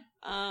 Okay.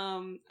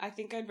 I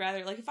think I'd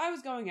rather, like, if I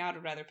was going out,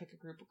 I'd rather pick a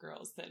group of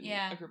girls than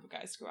a group of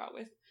guys to go out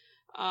with.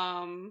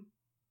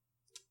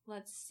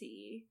 Let's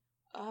see.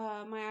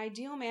 My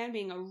ideal man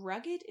being a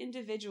rugged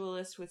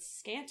individualist with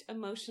scant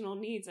emotional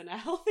needs and a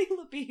healthy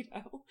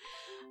libido.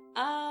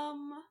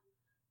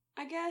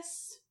 I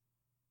guess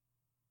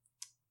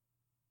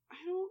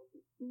I don't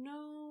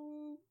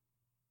know.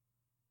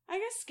 I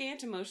guess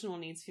scant emotional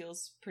needs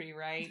feels pretty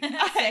right.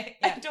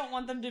 I don't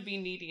want them to be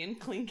needy and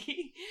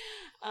clingy.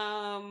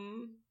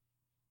 And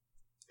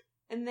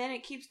then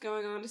it keeps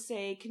going on to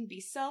say, can be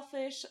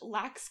selfish,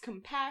 lacks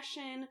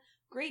compassion,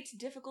 great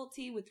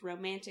difficulty with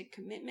romantic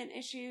commitment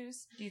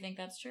issues. Do you think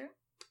that's true?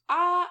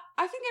 I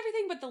think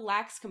everything but the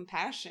lacks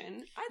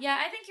compassion.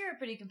 I think you're a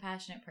pretty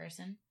compassionate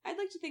person. I'd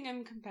like to think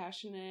I'm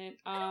compassionate.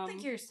 I don't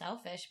think you're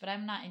selfish, but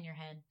I'm not in your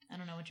head. I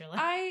don't know what you're like.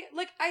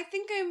 I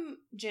think I'm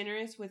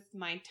generous with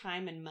my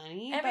time and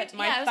money. But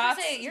my I was thoughts,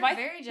 gonna say, you're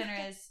very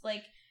generous.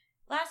 Like,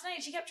 last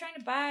night she kept trying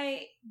to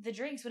buy the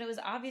drinks when it was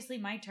obviously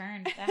my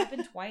turn. That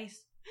happened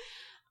twice.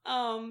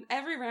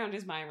 Every round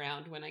is my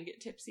round when I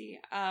get tipsy.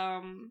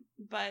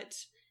 But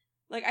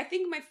like, I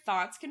think my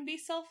thoughts can be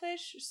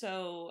selfish,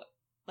 so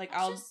like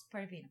That's just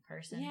part of being a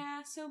person.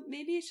 Yeah, so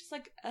maybe it's just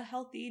like a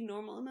healthy,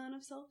 normal amount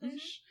of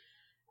selfish.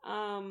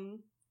 Mm-hmm.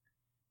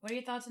 What are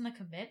your thoughts on the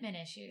commitment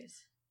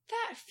issues?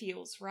 That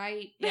feels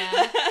right.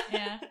 Yeah.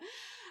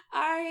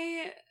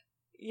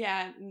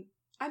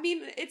 I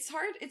mean, it's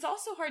hard. It's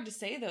also hard to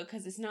say though,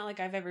 because it's not like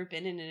I've ever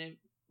been in a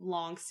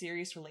long,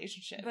 serious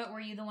relationship. But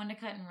were you the one to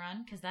cut and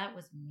run? Because that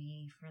was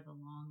me for the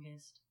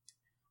longest.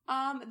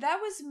 That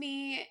was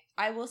me,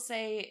 I will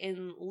say,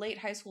 in late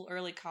high school,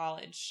 early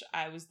college,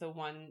 I was the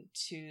one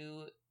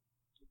to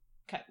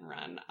cut and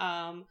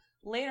run.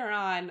 Later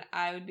on,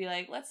 I would be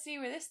like, let's see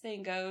where this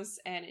thing goes,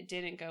 and it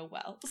didn't go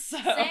well. So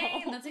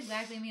same, that's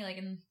exactly me. Like,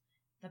 in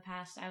the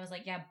past, I was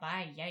like, yeah,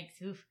 bye,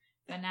 yikes, oof.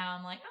 But now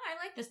I'm like, oh,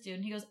 I like this dude.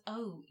 And he goes,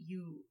 oh,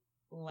 you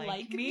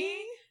like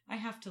me? I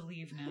have to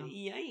leave now.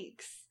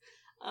 Yikes.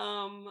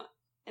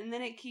 And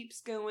then it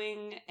keeps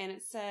going, and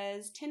it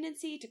says,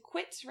 tendency to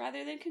quit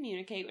rather than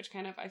communicate, which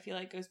kind of, I feel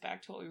like, goes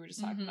back to what we were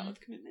just talking about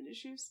with commitment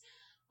issues.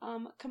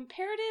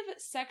 Comparative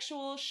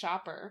sexual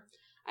shopper.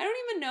 I don't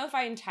even know if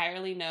I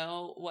entirely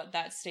know what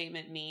that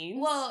statement means.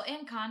 Well,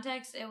 in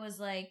context, it was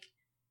like,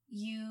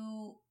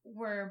 you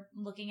were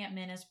looking at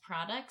men as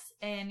products,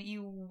 and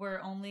you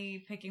were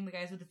only picking the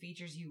guys with the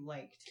features you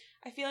liked.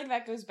 I feel like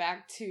that goes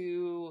back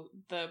to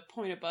the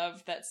point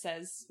above that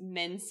says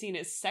men seen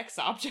as sex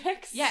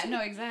objects. Yeah,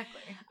 no,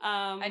 exactly.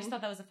 I just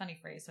thought that was a funny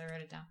phrase, so I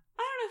wrote it down.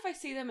 I don't know if I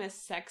see them as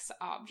sex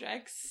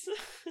objects.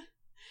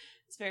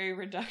 It's very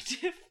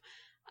reductive.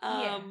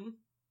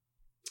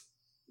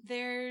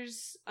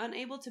 There's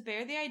unable to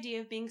bear the idea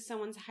of being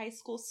someone's high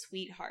school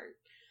sweetheart.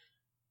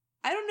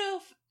 I don't know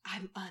if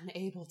I'm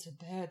unable to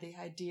bear the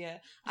idea.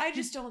 I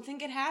just don't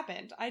think it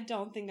happened. I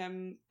don't think I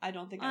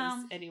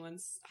was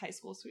anyone's high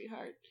school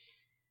sweetheart.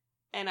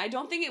 And I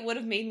don't think it would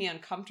have made me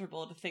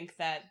uncomfortable to think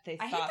that they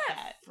thought hate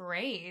that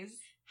phrase.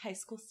 High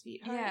school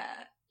sweetheart. Yeah.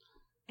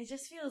 It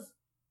just feels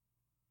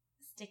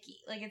sticky.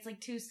 Like, it's like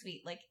too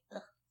sweet. Like,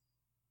 ugh.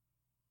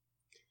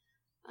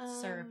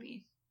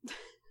 Syrupy.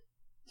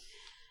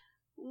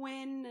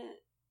 When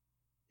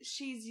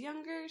she's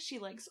younger, she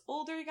likes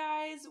older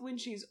guys. When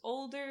she's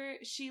older,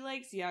 she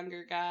likes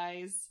younger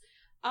guys.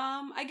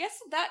 I guess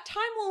that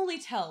time will only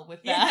tell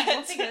with that. Yeah,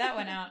 we'll figure that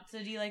one out. So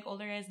do you like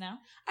older guys now?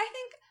 I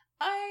think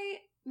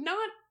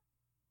not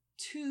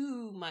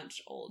too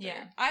much older.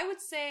 Yeah. I would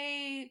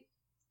say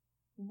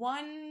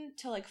 1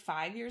 to like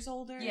 5 years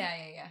older.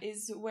 Yeah.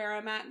 Is where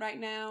I'm at right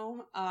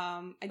now.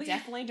 I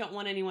definitely don't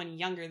want anyone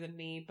younger than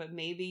me, but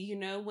maybe,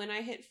 when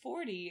I hit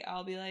 40,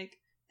 I'll be like,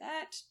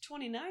 that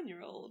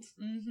 29-year-old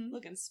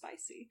looking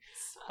spicy.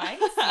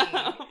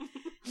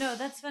 No,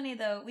 that's funny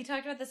though. We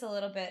talked about this a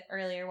little bit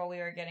earlier while we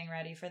were getting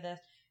ready for this.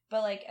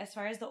 But like, as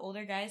far as the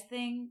older guys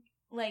thing,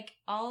 like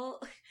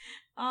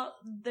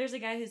there's a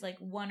guy who's like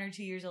 1 or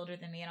 2 years older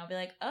than me, and I'll be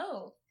like,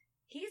 oh,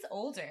 he's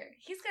older.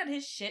 He's got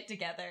his shit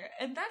together.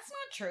 And that's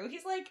not true.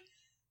 He's like,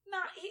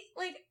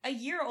 like a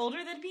year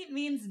older than me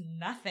means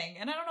nothing.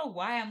 And I don't know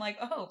why I'm like,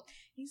 oh,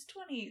 he's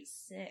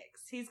 26.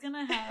 He's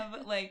gonna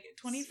have like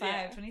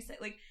 25,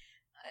 26. Like,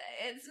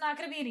 it's not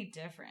gonna be any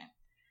different.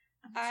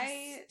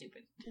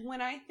 Stupid.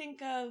 When I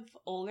think of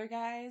older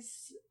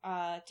guys,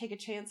 Take a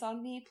Chance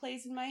on Me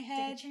plays in my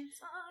head. Take a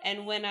Chance on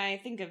And when I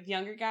think of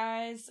younger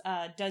guys,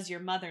 Does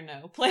Your Mother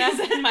Know plays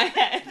in my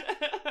head.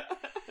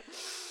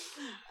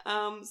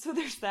 So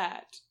there's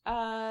that.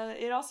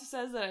 It also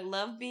says that I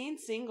love being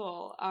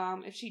single.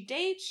 If she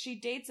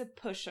dates a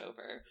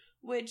pushover,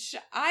 which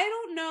I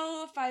don't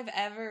know if I've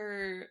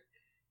ever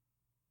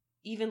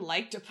even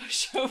liked a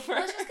pushover.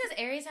 Well, it's just because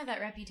Aries have that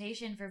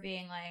reputation for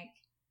being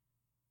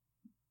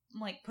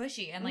like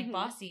pushy and like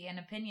bossy and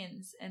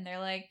opinions, and they're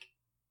like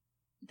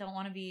don't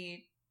want to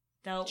be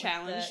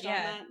challenged on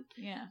that.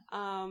 Yeah.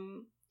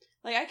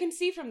 Like, I can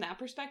see from that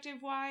perspective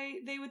why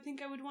they would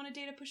think I would want to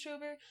date a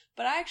pushover,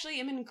 but I actually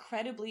am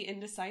incredibly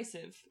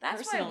indecisive.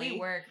 That's personally. why we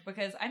work,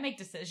 because I make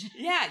decisions.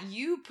 Yeah,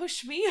 you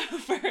push me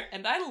over,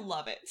 and I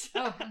love it.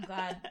 Oh, I'm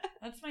glad.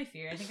 That's my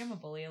fear. I think I'm a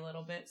bully a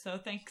little bit, so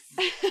thanks.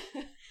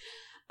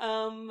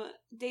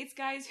 Dates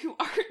guys who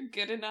aren't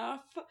good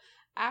enough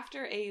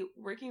after a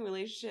working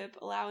relationship,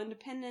 allow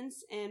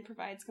independence, and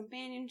provides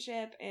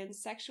companionship, and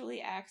sexually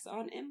acts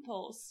on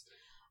impulse.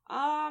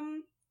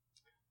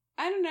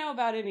 I don't know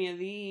about any of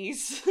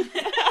these.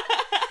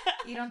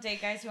 You don't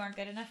date guys who aren't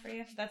good enough for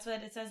you? That's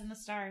what it says in the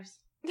stars.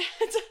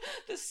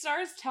 The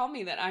stars tell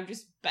me that I'm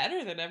just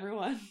better than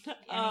everyone.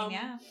 I mean,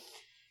 yeah.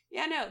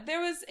 Yeah, no,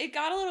 it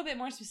got a little bit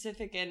more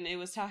specific, and it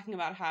was talking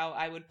about how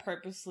I would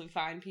purposely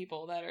find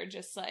people that are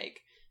just like,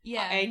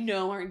 yeah, I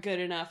know aren't good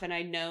enough, and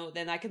I know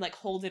then I could like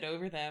hold it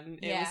over them.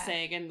 It was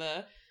saying in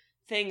the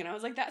thing, and I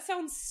was like, that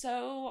sounds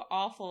so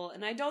awful,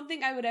 and I don't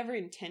think I would ever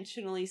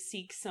intentionally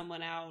seek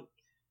someone out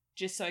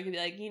just so I could be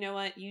like, you know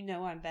what, you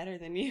know I'm better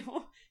than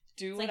you.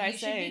 Do what I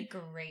say. You should be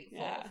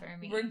grateful for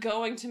me. We're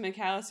going to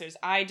McAllister's.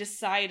 I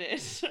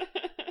decided.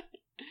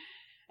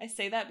 I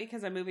say that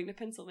because I'm moving to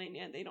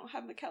Pennsylvania and they don't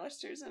have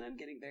McAllister's, and I'm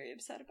getting very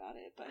upset about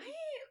it. But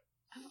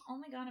I've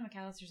only gone to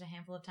McAllister's a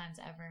handful of times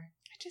ever.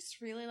 I just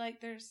really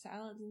like their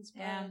salads and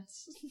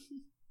spreads.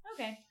 Yeah.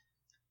 Okay.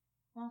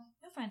 Well,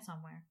 you'll find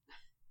somewhere.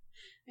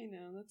 I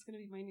know, that's going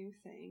to be my new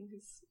thing,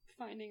 is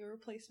finding a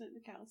replacement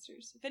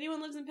McAllister's. If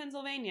anyone lives in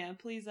Pennsylvania,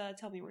 please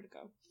tell me where to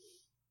go.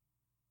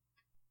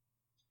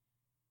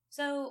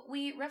 So,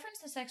 we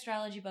referenced the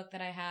sextrology book that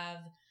I have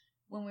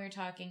when we were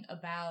talking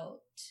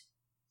about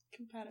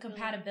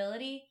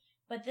compatibility,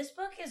 but this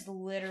book is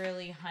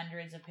literally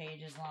hundreds of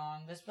pages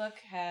long. This book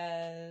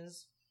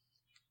has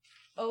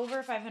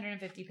over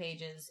 550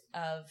 pages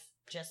of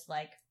just,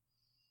 like,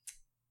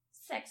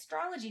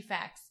 sextrology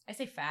facts. I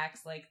say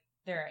facts like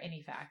there are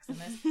any facts in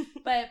this,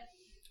 but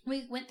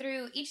we went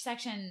through, each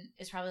section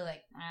is probably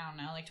like, I don't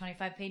know, like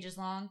 25 pages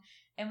long,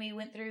 and we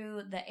went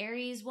through the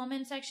Aries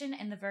woman section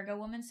and the Virgo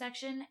woman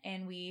section,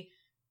 and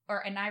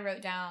I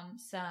wrote down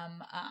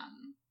some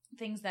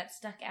things that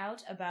stuck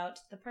out about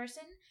the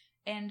person,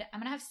 and I'm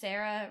gonna have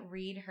Sarah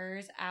read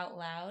hers out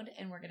loud,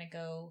 and we're gonna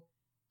go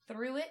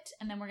through it,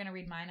 and then we're gonna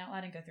read mine out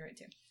loud and go through it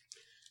too.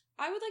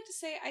 I would like to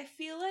say, I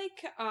feel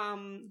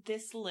like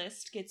this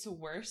list gets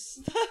worse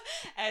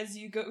as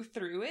you go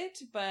through it,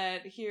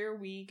 but here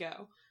we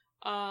go.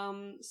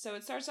 So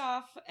it starts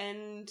off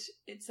and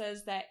it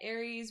says that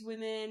Aries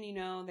women, you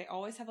know, they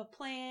always have a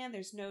plan.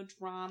 There's no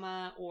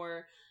drama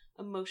or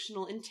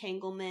emotional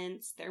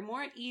entanglements. They're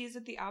more at ease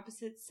with the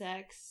opposite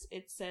sex.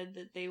 It said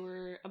that they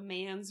were a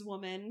man's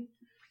woman.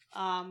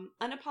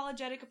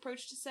 Unapologetic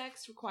approach to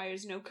sex,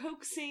 requires no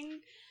coaxing.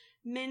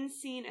 Men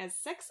seen as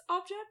sex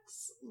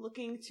objects,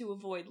 looking to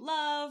avoid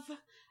love.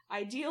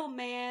 Ideal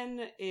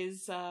man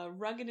is a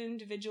rugged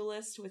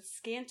individualist with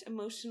scant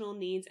emotional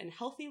needs and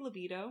healthy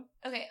libido.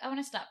 Okay, I want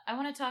to stop. I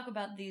want to talk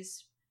about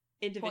these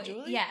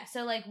individually. Yeah,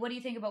 so like, what do you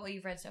think about what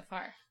you've read so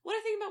far? What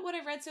I think about what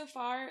I've read so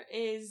far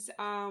is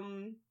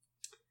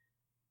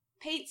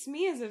paints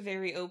me as a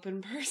very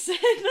open person.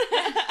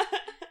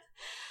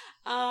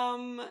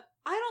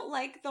 I don't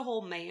like the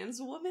whole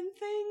man's woman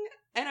thing,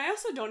 and I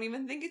also don't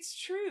even think it's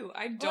true.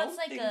 It's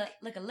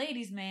like a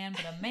ladies' man,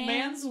 but a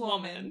man's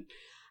woman.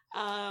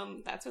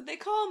 That's what they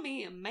call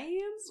me, a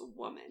man's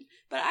woman.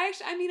 But I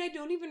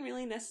don't even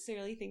really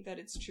necessarily think that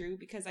it's true,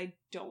 because I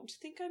don't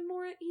think I'm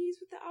more at ease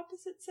with the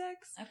opposite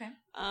sex. Okay.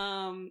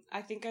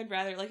 I think I'd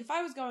rather, like, if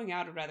I was going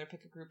out, I'd rather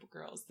pick a group of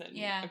girls than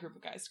a group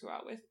of guys to go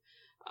out with.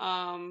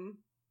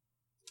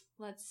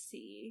 Let's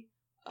see.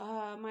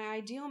 My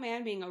ideal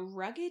man being a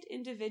rugged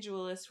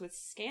individualist with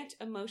scant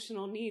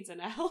emotional needs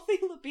and a healthy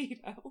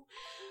libido.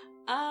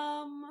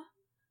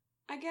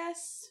 I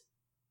guess,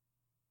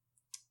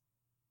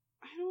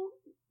 I don't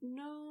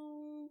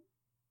know.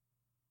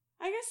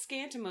 I guess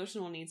scant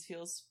emotional needs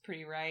feels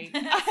pretty right.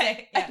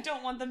 I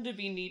don't want them to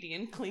be needy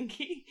and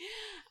clingy.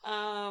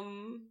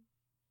 And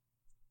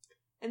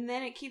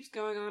then it keeps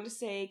going on to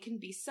say, can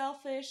be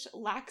selfish,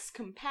 lacks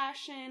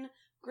compassion,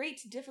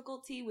 great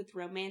difficulty with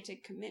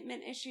romantic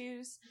commitment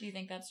issues. Do you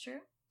think that's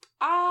true?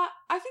 I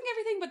think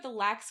everything but the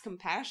lacks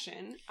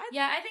compassion.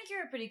 I think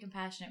you're a pretty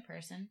compassionate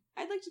person.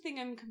 I'd like to think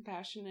I'm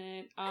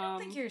compassionate. I don't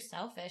think you're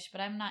selfish,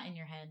 but I'm not in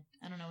your head.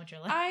 I don't know what you're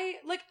like.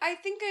 I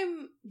think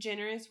I'm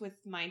generous with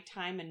my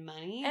time and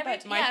money. I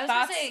was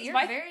gonna say, you're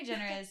very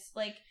generous.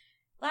 Like,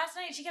 last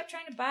night she kept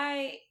trying to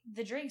buy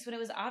the drinks when it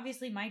was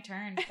obviously my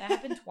turn. That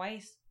happened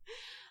twice.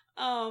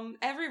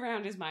 Every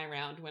round is my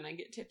round when I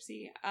get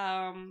tipsy.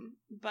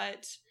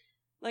 But,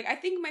 like, I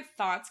think my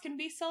thoughts can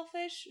be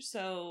selfish,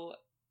 so,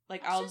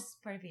 like, That's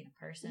just part of being a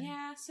person.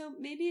 Yeah, so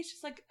maybe it's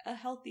just, like, a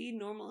healthy,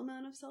 normal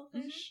amount of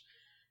selfish.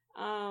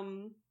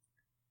 Mm-hmm.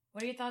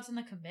 What are your thoughts on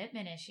the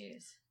commitment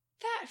issues?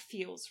 That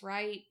feels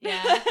right.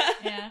 Yeah,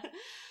 yeah.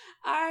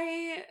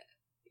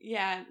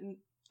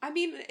 I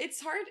mean,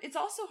 it's hard. It's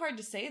also hard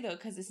to say, though,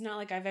 because it's not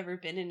like I've ever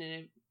been in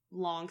a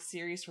long,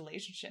 serious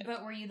relationship.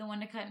 But were you the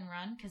one to cut and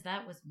run? Because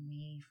that was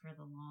me for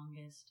the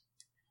longest.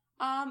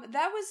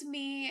 That was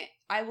me,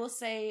 I will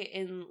say,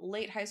 in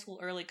late high school,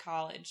 early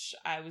college.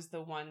 I was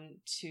the one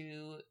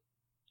to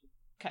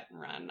cut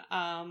and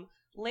run.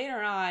 Later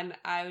on,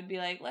 I would be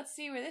like, let's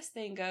see where this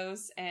thing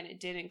goes, and it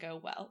didn't go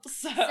well.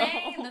 So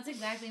same. That's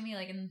exactly me.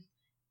 Like, in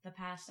the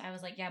past, I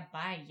was like, yeah,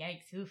 bye,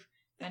 yikes, oof.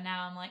 But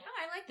now I'm like, oh,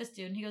 I like this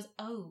dude. And he goes,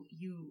 oh,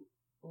 you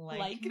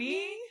like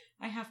me?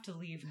 I have to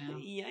leave now.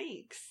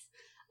 Yikes.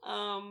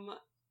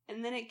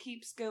 And then it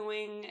keeps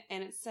going,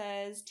 and it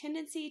says,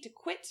 tendency to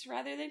quit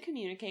rather than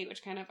communicate,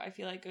 which kind of, I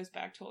feel like, goes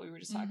back to what we were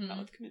just talking about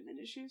with commitment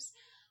issues.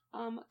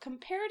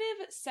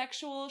 Comparative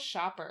sexual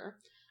shopper.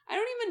 I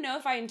don't even know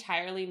if I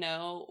entirely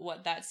know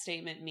what that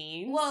statement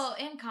means. Well,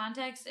 in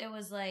context, it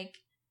was like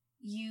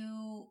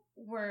you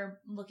were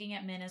looking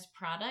at men as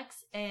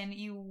products and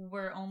you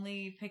were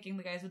only picking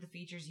the guys with the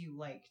features you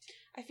liked.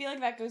 I feel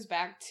like that goes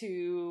back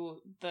to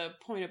the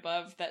point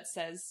above that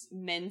says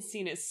men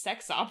seen as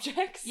sex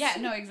objects. Yeah,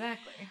 no,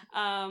 exactly.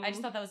 I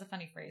just thought that was a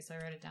funny phrase, so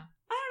I wrote it down.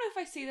 I don't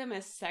know if I see them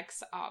as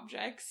sex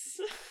objects.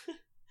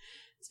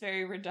 It's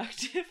very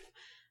reductive.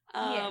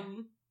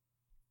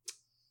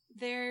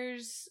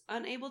 There's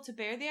unable to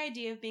bear the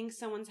idea of being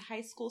someone's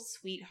high school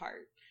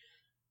sweetheart.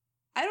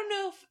 I don't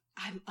know if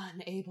I'm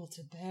unable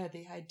to bear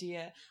the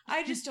idea.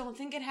 I just don't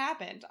think it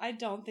happened. I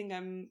don't think I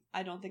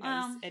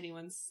was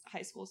anyone's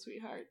high school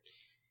sweetheart.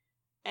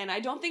 And I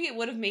don't think it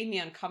would have made me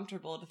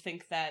uncomfortable to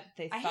think that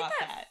they thought hate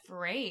that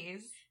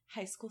phrase.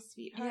 High school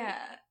sweetheart.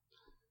 Yeah.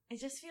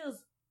 It just feels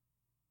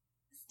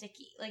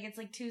sticky. Like it's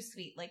like too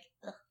sweet. Like,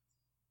 ugh.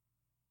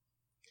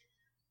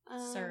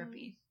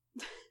 Syrupy.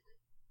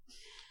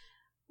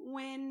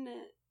 When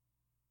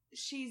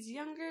she's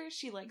younger,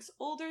 she likes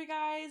older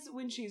guys.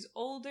 When she's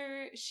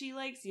older, she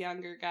likes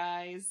younger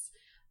guys.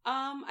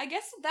 I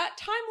guess that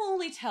time will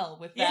only tell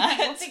with that.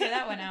 Yeah, we'll figure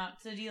that one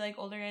out. So do you like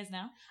older guys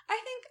now?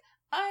 I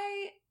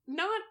think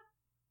not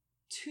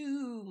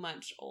too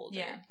much older.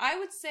 Yeah. I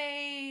would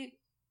say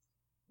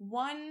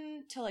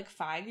 1 to like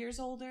 5 years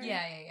older.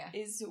 Yeah.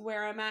 Is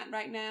where I'm at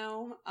right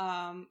now.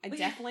 I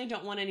definitely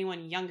don't want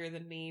anyone younger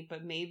than me,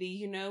 but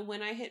maybe,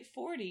 when I hit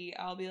 40,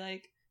 I'll be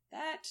like,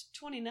 that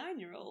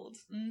 29-year-old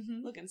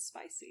looking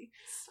spicy.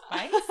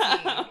 Spicy.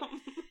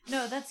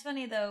 No, that's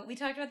funny though. We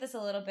talked about this a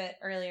little bit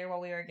earlier while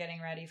we were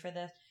getting ready for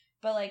this.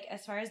 But like,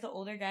 as far as the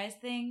older guys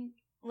thing,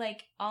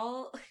 like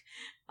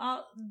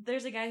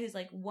there's a guy who's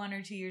like 1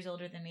 or 2 years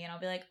older than me, and I'll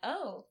be like,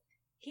 oh,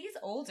 he's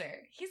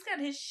older. He's got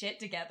his shit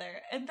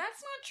together. And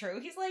that's not true.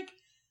 He's like,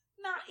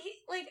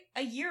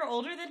 a year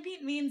older than me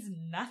means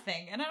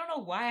nothing. And I don't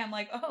know why I'm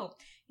like, oh,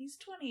 he's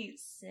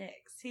 26.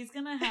 He's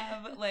gonna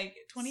have like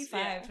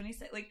 25,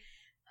 26. Like,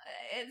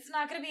 it's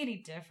not gonna be any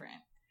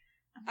different.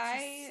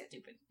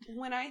 Stupid.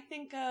 When I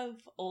think of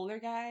older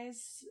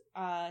guys,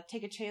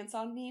 Take a Chance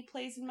on Me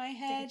plays in my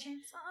head. Take a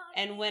Chance on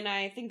And when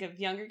I think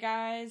of younger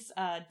guys,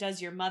 Does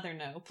Your Mother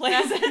Know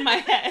plays in my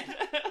head.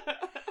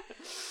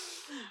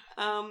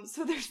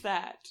 So there's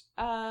that.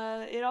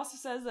 It also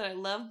says that I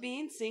love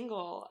being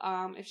single.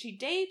 If she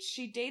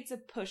dates a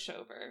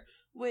pushover,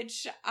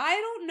 which I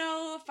don't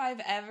know if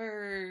I've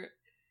ever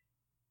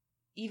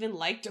even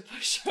liked a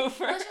pushover.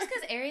 Well, it's just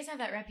because Aries have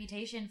that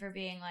reputation for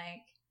being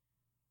like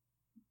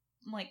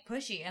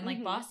pushy and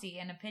like bossy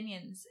and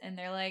opinions, and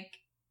they're like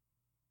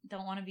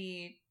don't want to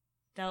be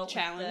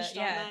challenged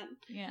on that.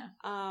 Yeah.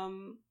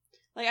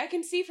 Like, I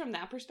can see from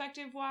that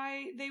perspective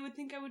why they would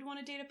think I would want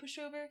to date a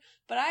pushover,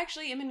 but I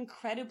actually am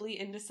incredibly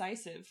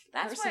indecisive.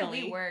 That's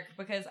personally. why we work,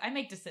 because I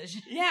make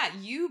decisions. Yeah,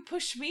 you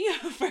push me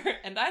over,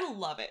 and I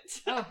love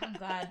it. Oh, I'm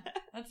glad.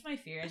 That's my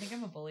fear. I think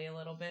I'm a bully a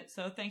little bit,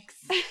 so thanks.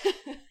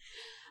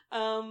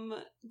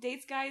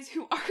 Dates guys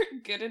who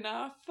aren't good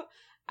enough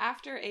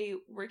after a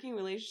working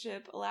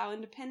relationship, allow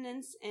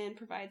independence, and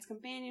provides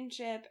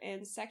companionship,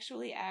 and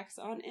sexually acts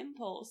on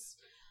impulse.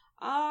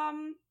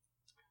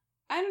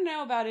 I don't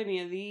know about any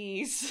of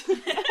these.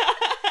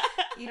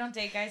 You don't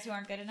date guys who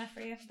aren't good enough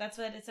for you? That's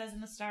what it says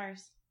in the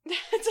stars.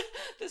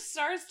 The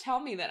stars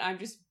tell me that I'm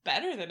just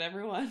better than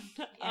everyone.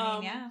 I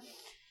mean, yeah.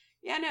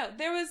 Yeah, no,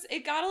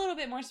 it got a little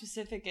bit more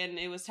specific, and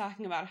it was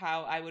talking about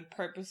how I would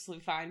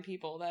purposely find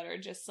people that are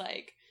just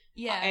like,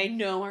 yeah, I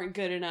know aren't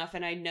good enough,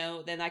 and I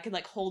know, then I could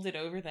like hold it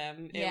over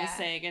them. It was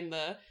saying in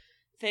the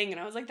thing, and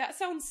I was like, that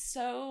sounds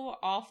so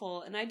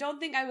awful, and I don't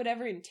think I would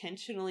ever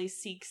intentionally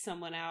seek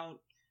someone out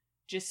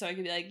just so I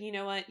could be like, you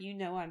know what,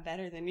 I'm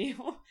better than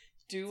you.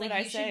 Do what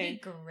I say. You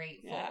should be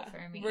grateful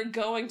for me. We're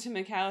going to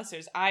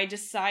McAllister's. I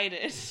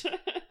decided.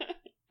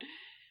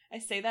 I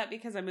say that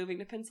because I'm moving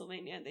to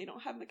Pennsylvania and they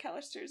don't have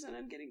McAllister's, and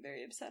I'm getting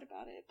very upset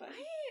about it. But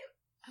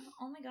I've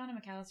only gone to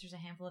McAllister's a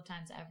handful of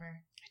times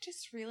ever. I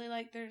just really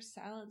like their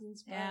salads and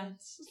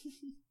spreads.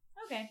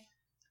 Yeah. Okay.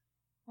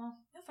 Well,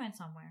 you'll find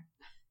somewhere.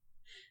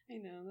 I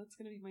know, that's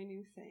going to be my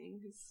new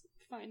thing, is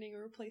finding a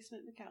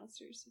replacement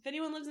McAllister's. If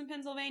anyone lives in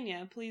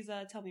Pennsylvania, please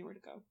tell me where to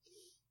go.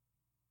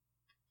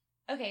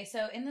 Okay,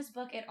 so in this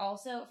book, it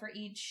also, for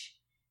each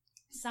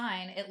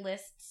sign, it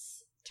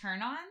lists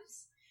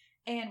turn-ons.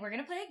 And we're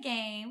going to play a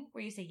game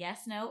where you say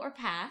yes, no, or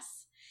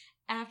pass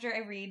after I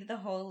read the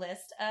whole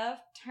list of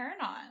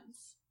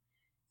turn-ons.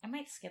 I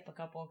might skip a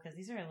couple because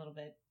these are a little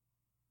bit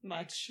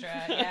much.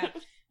 Extra. Yeah.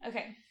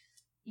 Okay.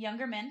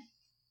 Younger men.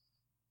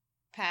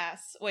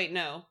 Pass. Wait,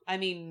 no. I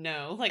mean,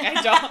 no. Like,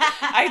 I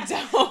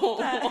don't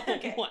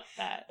okay. want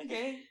that.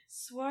 Okay.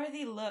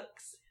 Swarthy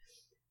looks.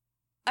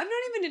 I'm not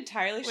even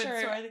entirely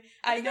sure.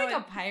 I think like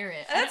a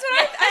pirate. That's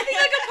what I think,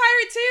 like a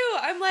pirate too.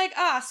 I'm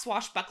like,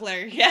 swashbuckler.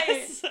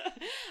 Yes.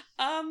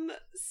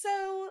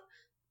 So.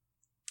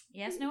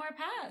 Yes, no, or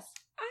pass?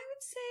 I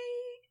would say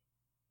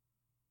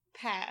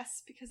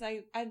pass, because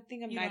I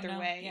think I'm neither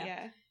way.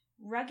 Yeah.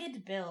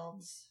 Rugged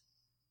builds.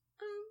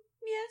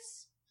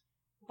 Yes.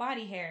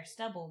 Body hair,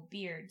 stubble,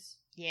 beards.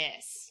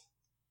 Yes.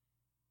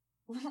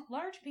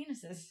 Large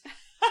penises.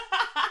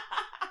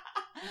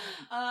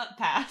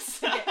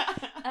 Pass.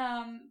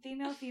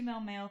 Female,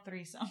 male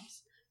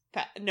threesomes.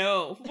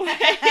 No.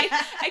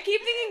 I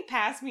keep thinking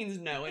pass means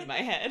no in my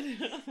head.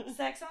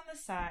 Sex on the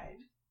side.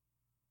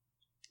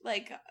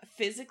 Like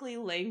physically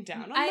laying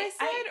down on my I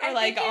side, or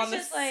like on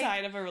the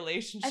side of a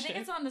relationship? I think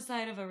it's on the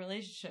side of a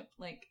relationship,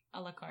 like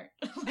a la carte.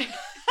 And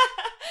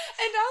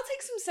I'll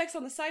take some sex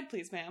on the side,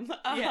 please, ma'am.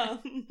 Yeah.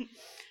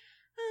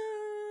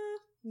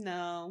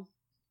 No.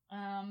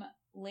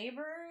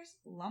 Laborers,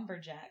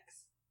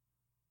 lumberjacks.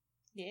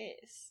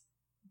 Yes.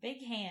 Big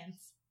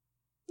hands.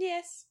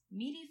 Yes.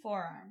 Meaty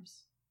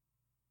forearms.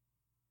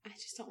 I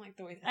just don't like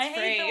the way that's I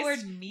hate phrased. the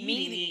word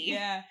meaty.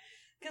 Yeah.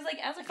 Because, like,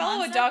 as a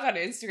follow concept, a dog on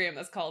Instagram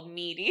that's called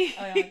Meaty.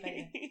 Oh,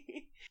 yeah,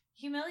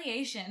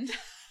 humiliation.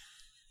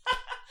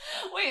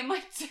 Wait,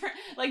 my turn.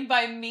 Like,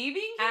 by me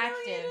being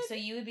active, so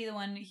you would be the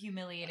one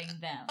humiliating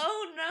them.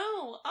 Oh,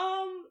 no.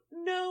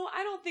 No,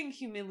 I don't think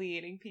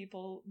humiliating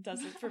people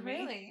does it for me.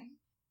 Really?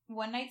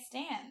 One night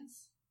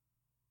stands.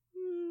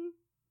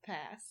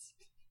 Pass.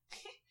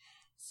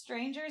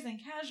 Strangers and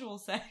casual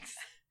sex.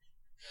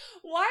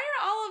 Why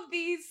are all of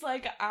these,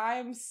 like,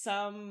 I'm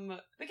some...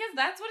 Because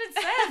that's what it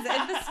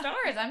says in the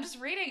stars. I'm just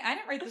reading. I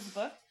didn't write this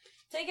book.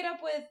 Take it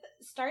up with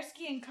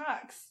Starsky and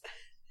Cox.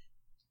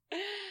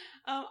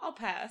 I'll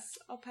pass.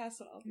 I'll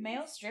pass on all these.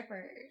 Male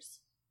strippers.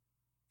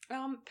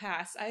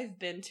 Pass. I've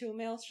been to a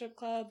male strip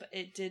club.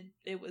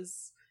 It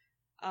was,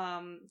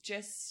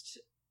 just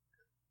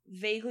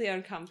vaguely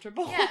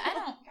uncomfortable. Yeah,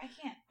 I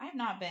can't. I've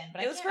not been,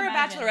 but it was for a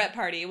bachelorette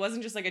party. It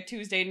wasn't just like a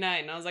Tuesday night,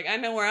 and I was like, I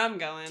know where I'm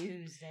going.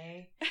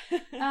 Tuesday.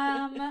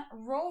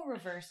 Role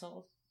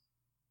reversal.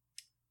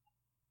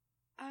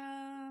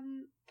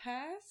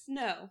 Pass?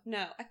 No.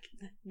 No.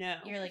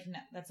 You're like, no,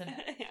 that's a no.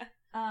 Yeah.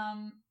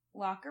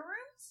 Locker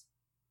rooms?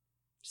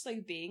 Just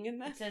like being in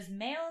them? It says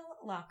male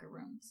locker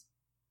rooms.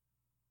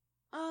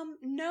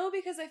 No,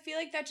 because I feel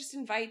like that just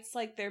invites,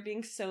 like, there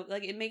being so,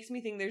 like, it makes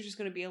me think there's just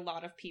going to be a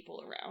lot of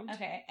people around.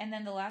 Okay, and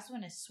then the last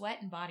one is sweat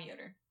and body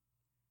odor.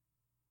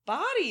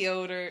 Body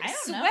odor? I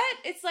don't know.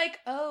 Sweat? It's like,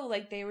 oh,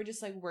 like, they were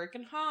just, like,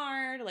 working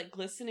hard, like,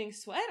 glistening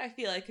sweat, I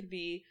feel like could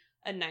be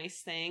a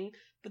nice thing,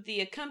 but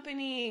the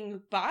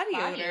accompanying body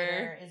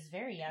odor is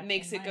very yucky.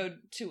 Makes it go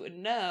to a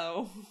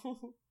no.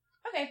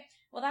 Okay,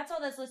 well, that's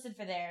all that's listed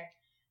for there.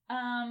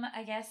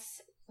 I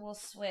guess we'll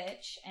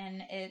switch,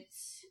 and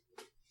it's...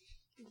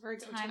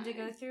 time to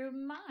go through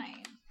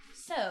mine.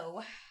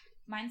 So,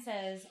 mine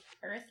says,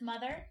 Earth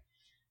Mother,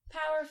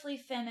 powerfully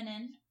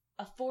feminine,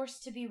 a force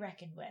to be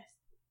reckoned with.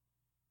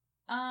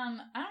 I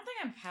don't think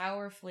I'm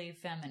powerfully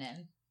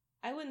feminine.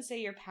 I wouldn't say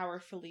you're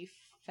powerfully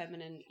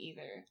feminine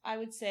either. I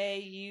would say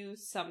you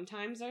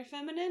sometimes are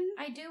feminine.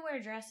 I do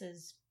wear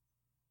dresses,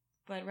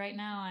 but right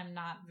now I'm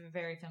not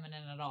very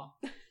feminine at all.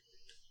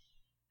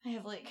 I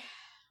have, like,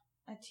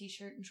 a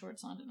t-shirt and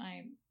shorts on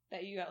tonight.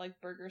 That you got, like,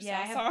 burger sauce on.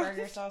 Yeah, I have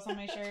burger sauce on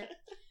my shirt.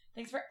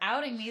 Thanks for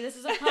outing me. This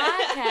is a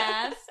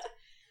podcast.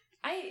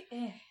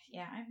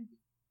 I'm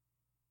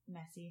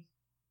messy.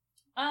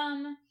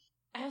 I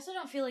also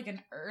don't feel like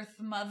an earth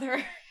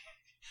mother.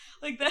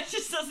 Like, that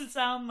just doesn't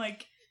sound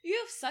like... You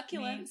have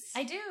succulents.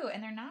 I do,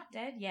 and they're not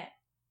dead yet.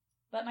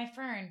 But my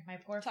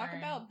poor fern... Talk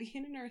about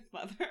being an earth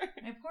mother.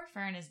 My poor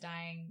fern is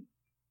dying,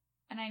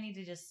 and I need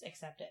to just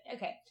accept it.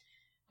 Okay.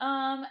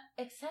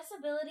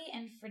 Accessibility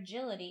and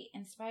fragility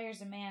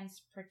inspires a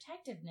man's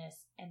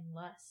protectiveness and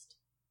lust.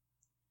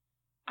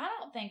 I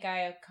don't think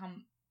I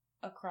come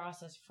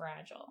across as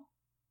fragile.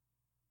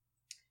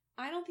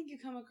 I don't think you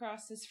come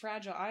across as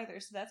fragile either,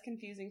 so that's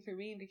confusing for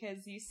me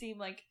because you seem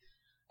like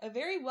a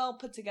very well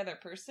put together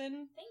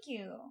person. Thank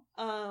you.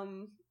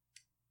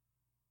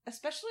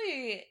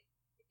 Especially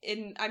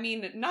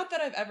not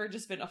that I've ever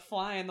just been a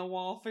fly on the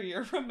wall for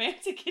your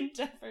romantic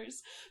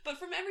endeavors, but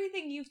from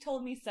everything you've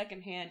told me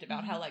secondhand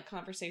about how, like,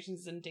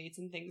 conversations and dates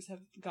and things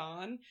have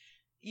gone,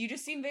 you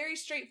just seem very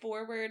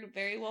straightforward,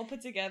 very well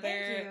put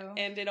together,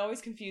 and it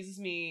always confuses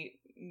me,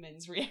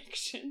 men's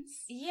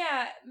reactions.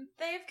 Yeah,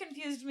 they've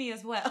confused me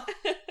as well.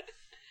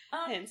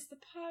 Hence the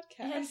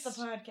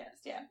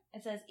podcast. Yeah.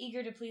 It says,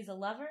 eager to please a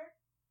lover?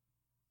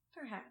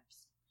 Perhaps.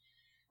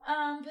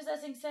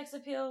 Possessing sex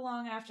appeal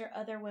long after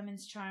other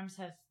women's charms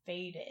have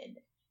faded.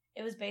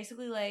 It was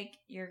basically like,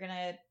 you're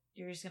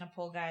just gonna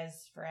pull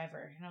guys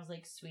forever. And I was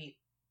like, sweet.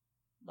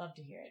 Love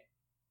to hear it.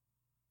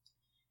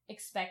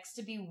 Expects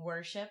to be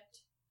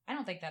worshipped. I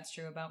don't think that's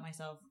true about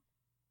myself.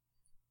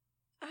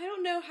 I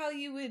don't know how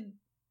you would,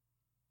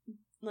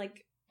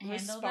 like, handle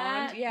respond.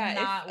 That? Yeah,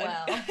 not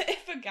well.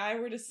 If a guy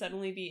were to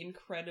suddenly be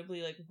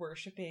incredibly, like,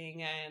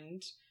 worshipping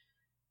and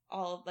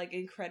all, like,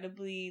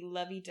 incredibly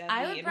lovey-dovey and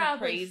I would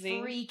probably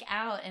praising. Freak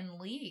out and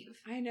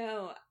leave. I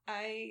know.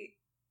 I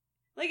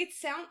guess it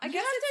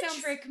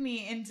sounds... trick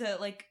me into,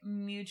 like,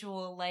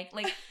 mutual, like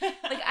I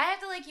have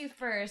to like you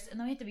first, and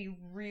then we have to be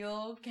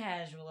real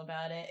casual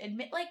about it.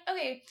 Admit, like,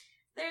 okay,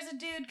 there's a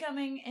dude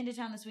coming into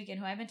town this weekend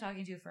who I've been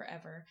talking to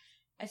forever.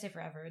 I say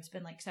forever. It's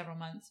been, like, several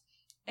months.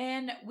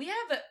 And we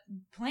have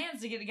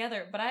plans to get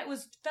together, but I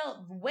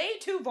felt way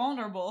too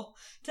vulnerable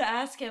to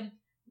ask him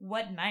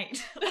what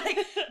night. Like,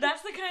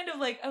 that's the kind of,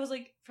 like, I was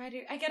like,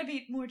 Friday, I gotta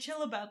be more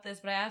chill about this,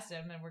 but I asked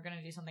him, and we're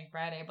gonna do something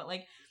Friday, but,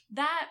 like,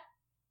 that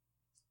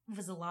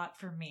was a lot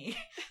for me.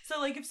 So,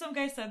 like, if some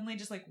guy suddenly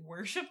just, like,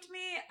 worshipped me,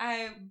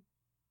 I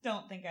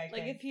don't think I could.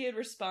 Like, if he had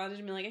responded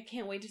to me, like, I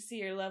can't wait to see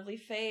your lovely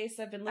face,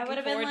 I've been looking I would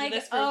have forward been like, to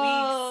this for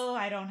oh,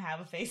 weeks. I don't have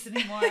a face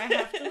anymore, I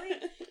have to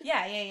leave.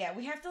 Yeah.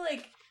 We have to,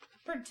 like,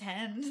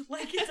 pretend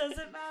like it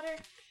doesn't matter.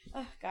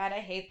 Oh, God,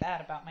 I hate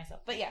that about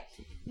myself. But yeah,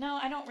 no,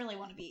 I don't really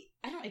want to be,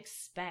 I don't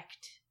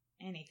expect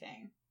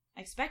anything. I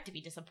expect to be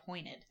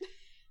disappointed.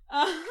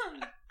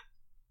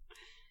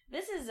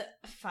 This is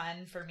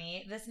fun for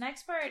me. This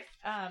next part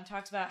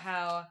talks about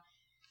how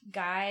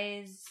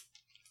guys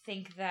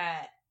think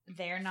that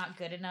they're not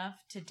good enough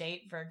to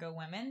date Virgo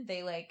women.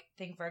 They, like,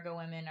 think Virgo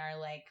women are,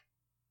 like,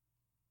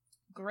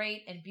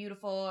 great and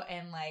beautiful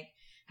and, like,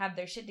 have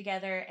their shit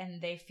together,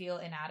 and they feel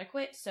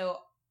inadequate. So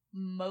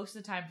most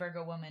of the time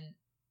Virgo women,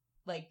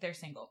 like, they're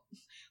single.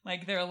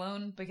 Like, they're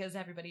alone because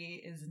everybody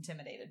is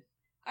intimidated.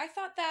 I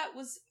thought that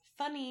was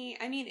funny.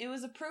 I mean, it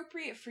was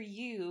appropriate for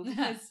you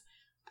because,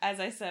 as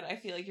I said, I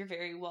feel like you're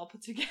very well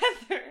put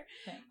together.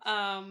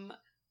 Thanks.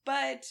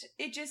 But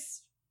it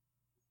just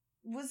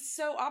was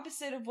so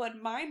opposite of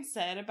what mine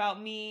said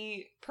about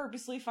me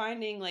purposely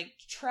finding, like,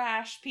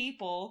 trash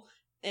people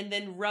and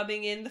then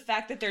rubbing in the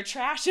fact that they're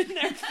trash in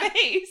their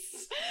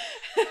face.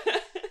 I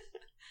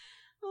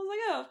was like,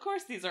 oh, of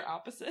course these are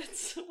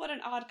opposites. What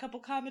an odd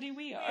couple comedy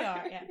we are. We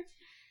are,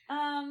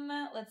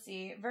 yeah. Let's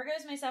see.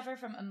 Virgos may suffer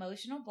from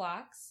emotional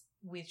blocks,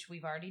 which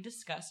we've already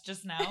discussed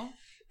just now.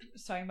 I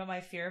was talking about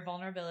my fear of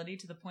vulnerability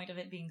to the point of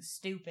it being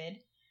stupid.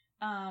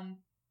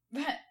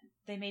 But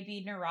they may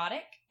be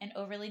neurotic and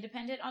overly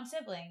dependent on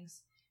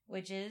siblings,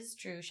 which is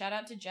true. Shout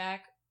out to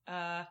Jack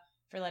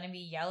for letting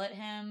me yell at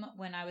him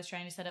when I was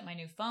trying to set up my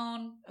new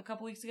phone a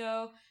couple weeks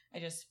ago. I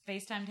just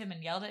FaceTimed him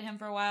and yelled at him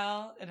for a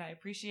while, and I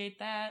appreciate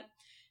that.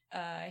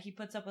 He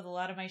puts up with a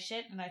lot of my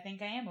shit, and I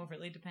think I am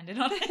overly dependent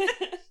on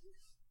it.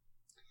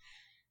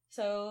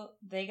 So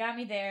they got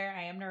me there.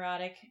 I am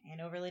neurotic and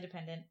overly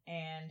dependent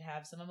and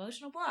have some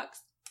emotional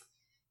blocks.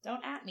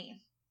 Don't at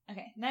me.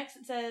 Okay, next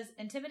it says,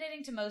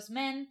 intimidating to most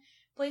men,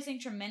 placing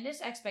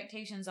tremendous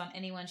expectations on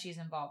anyone she's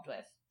involved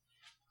with.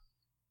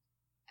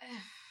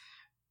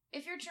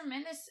 If your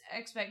tremendous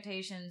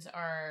expectations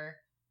are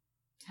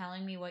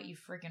telling me what you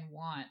freaking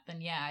want,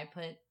 then yeah, I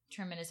put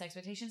tremendous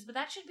expectations, but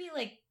that should be,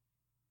 like,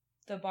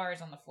 the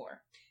bars on the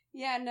floor.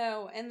 Yeah,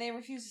 no, and they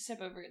refuse to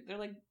step over it. They're,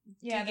 like,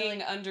 yeah, digging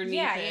like,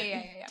 underneath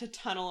it to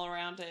tunnel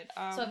around it.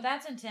 So if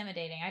that's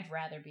intimidating, I'd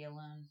rather be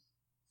alone.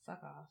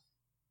 Fuck off.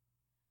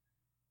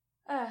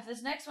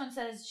 This next one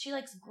says she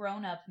likes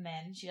grown-up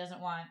men. She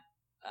doesn't want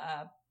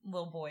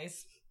little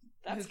boys.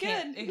 That's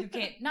good. Who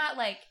can't, not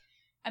like,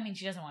 I mean,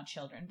 she doesn't want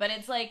children, but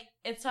it's like,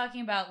 it's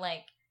talking about,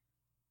 like,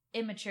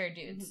 immature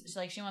dudes. Mm-hmm. So,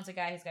 like, she wants a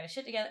guy who's got his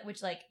shit together,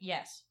 which, like,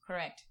 yes,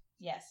 correct.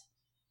 Yes.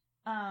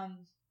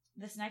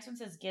 This next one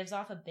says gives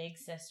off a big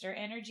sister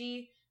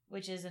energy,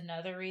 which is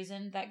another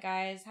reason that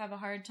guys have a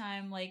hard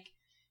time, like,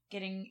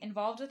 getting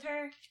involved with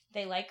her.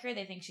 They like her,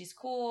 they think she's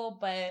cool,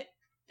 but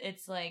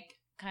it's, like,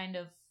 kind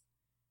of,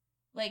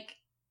 like,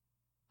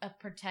 a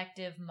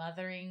protective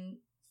mothering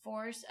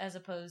force as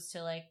opposed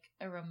to, like,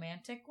 a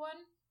romantic one,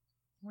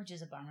 which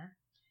is a bummer.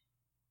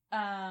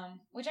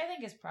 Which I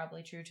think is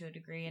probably true to a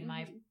degree in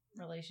my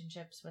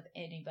relationships with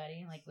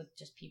anybody, like with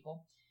just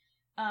people.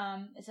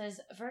 It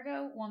says,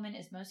 Virgo woman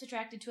is most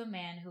attracted to a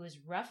man who is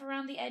rough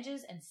around the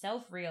edges and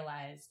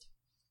self-realized.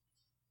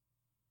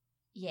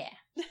 Yeah.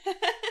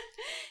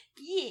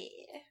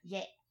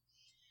 Yeah.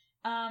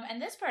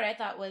 And this part I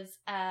thought was,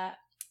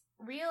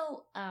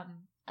 real,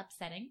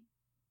 upsetting.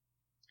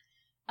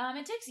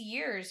 It takes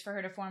years for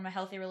her to form a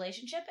healthy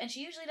relationship, and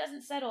she usually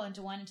doesn't settle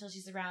into one until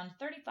she's around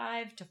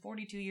 35 to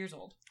 42 years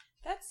old.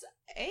 That's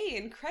A,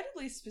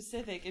 incredibly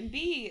specific, and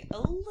B, a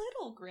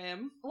little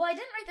grim. Well, I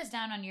didn't write this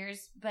down on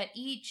yours, but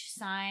each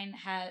sign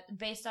has,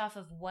 based off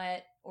of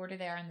what order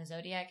they are in the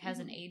zodiac, has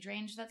an age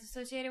range that's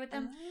associated with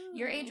them. Oh.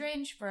 Your age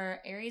range for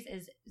Aries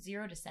is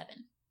 0 to 7.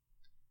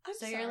 I'm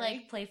so sorry. You're,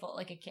 like, playful,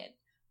 like a kid.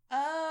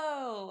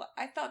 Oh,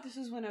 I thought this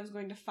was when I was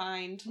going to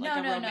find, like,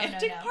 a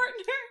romantic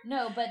partner.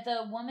 No, but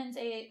the woman's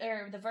age,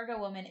 or the Virgo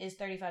woman is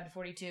 35 to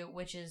 42,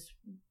 which is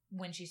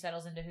when she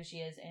settles into who she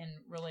is in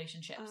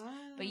relationships. Oh.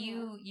 But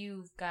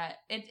you've got,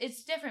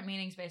 it's different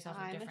meanings based off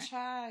of different. I'm a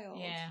child.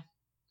 Yeah.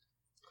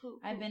 Cool,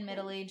 I've been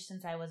middle-aged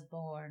since I was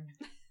born.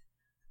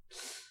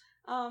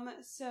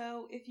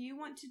 So if you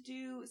want to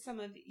do some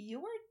of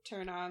your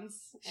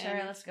turn-ons.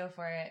 Sure, let's go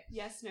for it.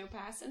 Yes, no,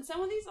 pass. And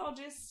some of these I'll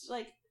just,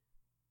 like,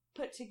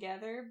 put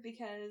together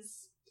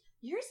because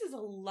yours is a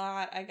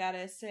lot, I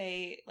gotta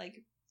say,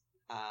 like,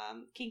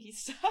 kinky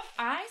stuff.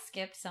 I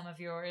skipped some of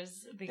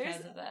yours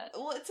because of that.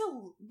 Well, I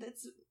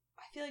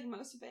feel like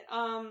most of it.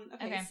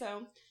 Okay.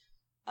 So,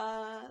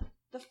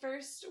 the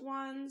first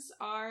ones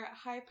are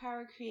high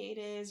power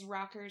creatives,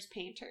 rockers,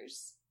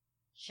 painters.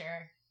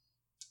 Sure.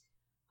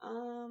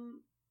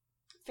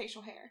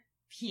 Facial hair.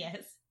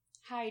 Yes.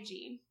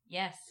 Hygiene.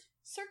 Yes.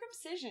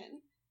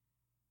 Circumcision.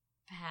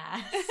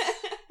 Pass.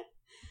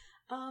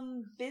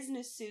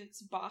 Business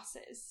suits,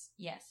 bosses.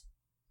 Yes.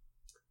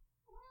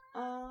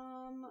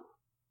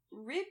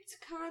 Ripped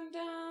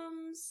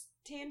condoms,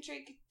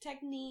 tantric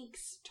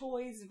techniques,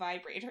 toys,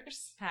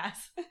 vibrators.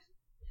 Pass.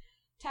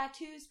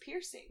 Tattoos,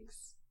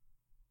 piercings.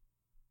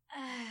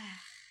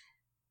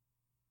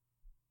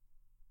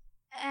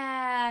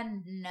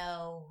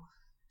 No.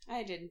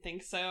 I didn't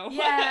think so.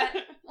 Yeah.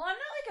 Well, I'm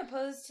not,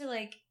 opposed to,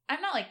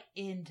 I'm not,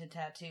 into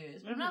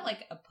tattoos. But I'm not,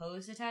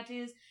 opposed to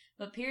tattoos.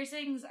 But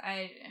piercings,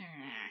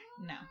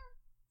 no.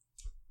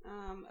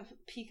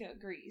 Pika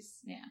agrees.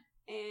 Yeah.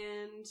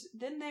 And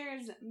then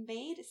there's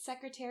maid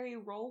secretary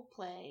role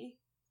play.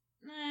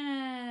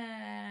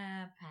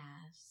 Pass.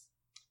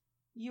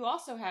 You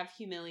also have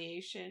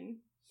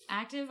humiliation.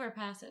 Active or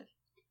passive?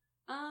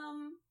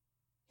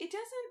 It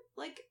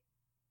doesn't,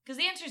 Because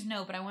the answer is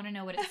no, but I want to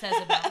know what it says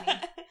about me.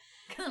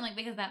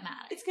 Because that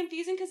matters. It's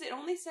confusing because it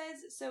only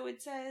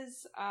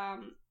says,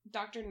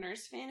 Dr.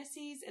 Nurse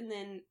Fantasies, and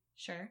then...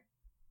 Sure.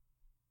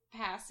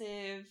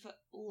 Passive,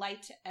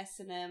 light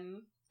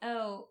S&M.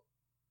 Oh.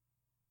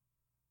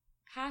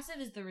 Passive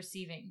is the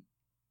receiving.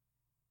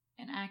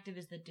 And active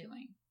is the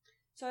doing.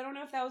 So I don't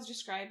know if that was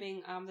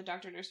describing, the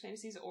Dr. Nurse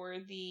Fantasies or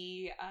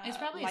the, it's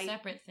probably a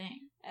separate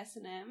thing.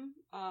 S&M.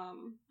 I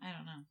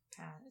don't know.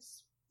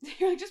 Pass.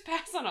 You're just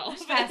pass on all of it.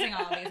 Just passing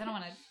all of these. I don't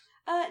want to...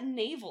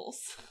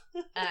 Navels.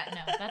 No.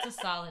 That's a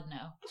solid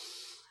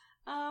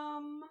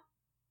no.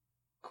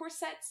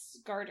 Corsets,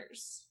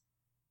 garters.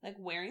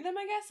 Wearing them,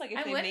 I guess?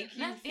 If they make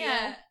you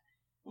feel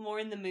more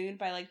in the mood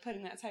by,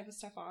 putting that type of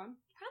stuff on.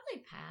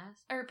 Probably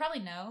pass. Or probably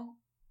no.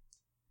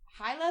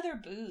 High leather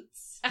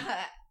boots.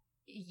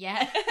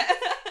 Yeah.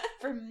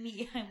 For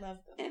me, I love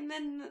them. And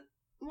then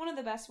one of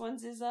the best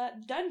ones is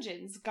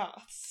dungeons,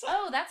 goths.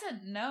 Oh, that's a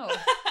no.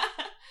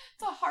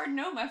 It's a hard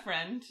no, my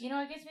friend. You know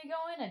what gets me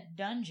going? A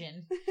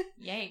dungeon.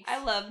 Yikes.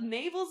 I love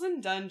navels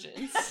and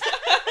dungeons.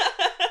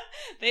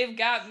 They've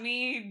got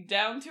me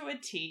down to a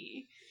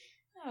T.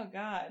 Oh,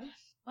 God.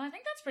 Well, I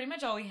think that's pretty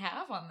much all we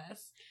have on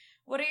this.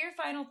 What are your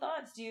final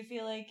thoughts? Do you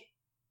feel like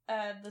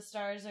the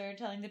stars are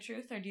telling the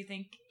truth, or do you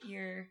think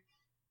you're...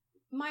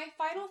 My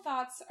final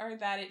thoughts are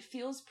that it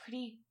feels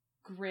pretty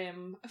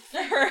grim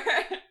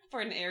for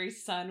an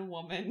Aries sun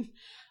woman.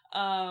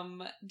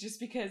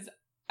 Just because,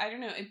 I don't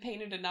know, it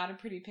painted not a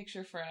pretty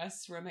picture for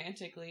us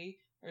romantically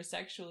or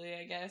sexually,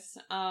 I guess.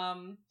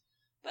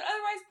 But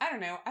otherwise, I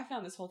don't know. I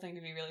found this whole thing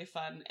to be really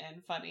fun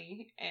and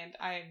funny, and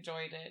I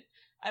enjoyed it.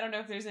 I don't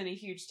know if there's any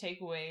huge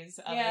takeaways.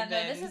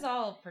 This is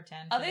all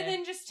pretend. Other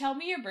than just tell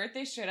me your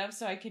birthday straight up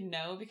so I can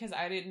know, because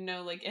I didn't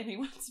know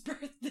anyone's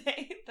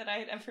birthday that I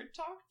had ever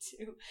talked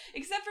to,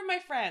 except for my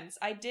friends.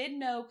 I did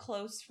know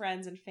close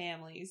friends and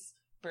families'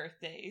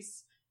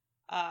 birthdays.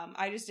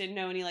 I just didn't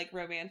know any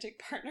romantic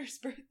partners'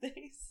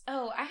 birthdays.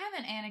 Oh, I have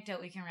an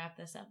anecdote we can wrap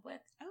this up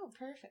with. Oh,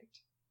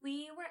 perfect.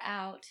 We were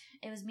out.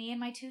 It was me and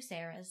my two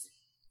Sarahs.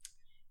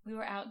 We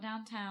were out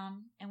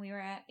downtown, and we were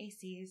at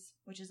AC's,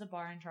 which is a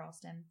bar in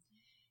Charleston.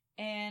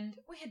 And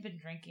we had been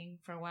drinking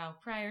for a while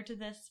prior to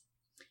this.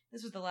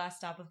 This was the last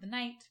stop of the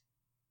night.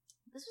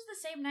 This was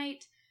the same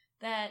night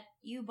that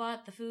you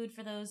bought the food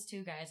for those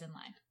two guys in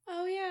line.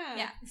 Oh, yeah.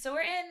 Yeah. So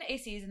we're in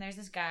AC's, and there's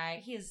this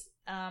guy. He is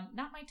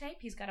not my type.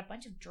 He's got a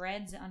bunch of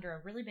dreads under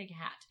a really big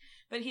hat.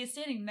 But he is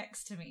standing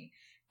next to me.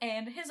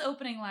 And his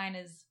opening line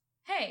is,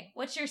 "Hey,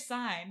 what's your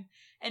sign?"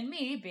 And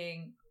me,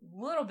 being a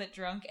little bit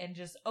drunk and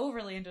just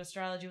overly into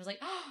astrology, was like,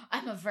 "Oh,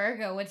 I'm a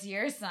Virgo. What's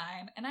your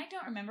sign?" And I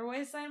don't remember what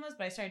his sign was,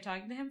 but I started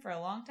talking to him for a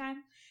long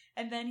time.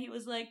 And then he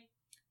was like,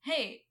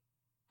 "Hey,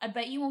 I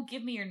bet you won't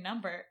give me your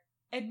number."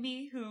 And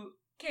me, who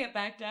can't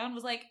back down,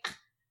 was like,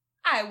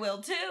 "I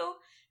will too."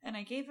 And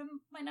I gave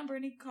him my number,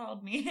 and he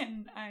called me,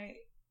 and I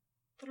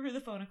threw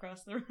the phone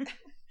across the room.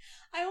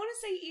 I want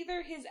to say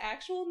either his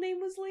actual name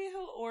was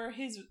Leo or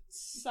his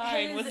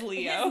sign was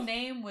Leo. His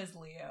name was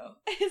Leo.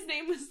 His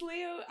name was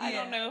Leo? Yeah. I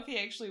don't know if he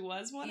actually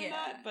was one or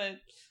not, but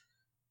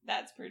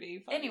that's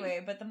pretty funny.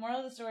 Anyway, but the moral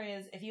of the story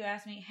is, if you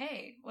ask me,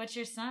 "Hey, what's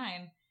your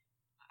sign?"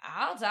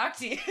 I'll talk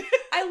to you.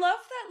 I love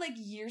that,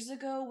 years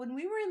ago, when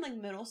we were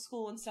in, middle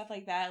school and stuff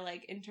like that,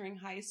 entering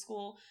high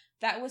school,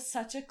 that was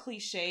such a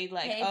cliche,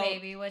 "Hey,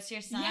 baby, what's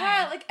your sign?"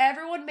 Yeah,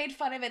 everyone made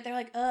fun of it. They're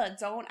like,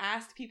 don't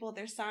ask people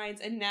their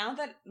signs. And now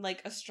that,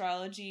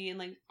 astrology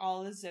and,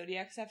 all the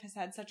zodiac stuff has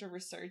had such a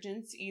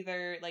resurgence,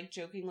 either,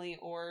 jokingly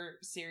or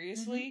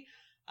seriously,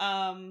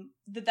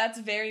 that's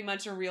very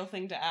much a real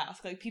thing to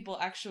ask. People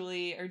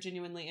actually are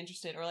genuinely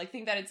interested, or,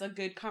 think that it's a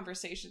good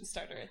conversation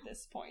starter at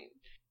this point.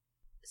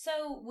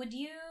 So, would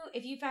you,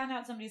 if you found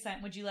out somebody's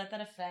sign, would you let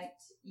that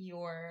affect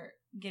your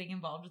getting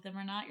involved with them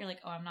or not? You're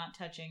like, "Oh, I'm not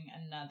touching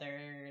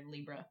another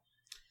Libra."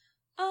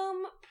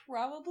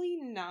 Probably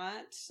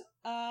not.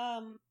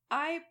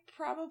 I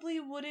probably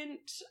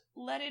wouldn't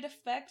let it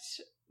affect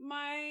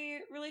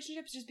my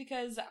relationships, just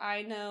because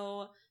I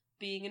know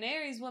being an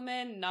Aries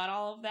woman, not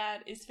all of that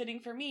is fitting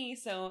for me.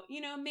 So,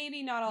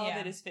 maybe not all of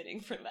it is fitting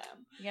for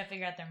them. You gotta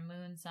figure out their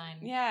moon sign.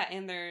 Yeah,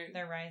 and their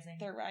rising.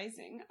 Their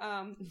rising.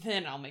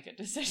 Then I'll make a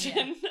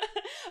decision. Yeah.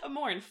 A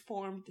more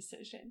informed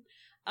decision.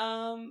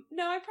 No,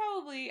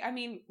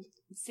 it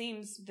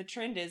seems the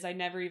trend is I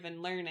never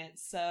even learn it.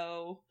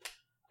 So,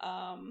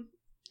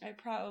 I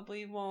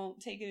probably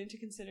won't take it into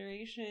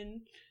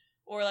consideration.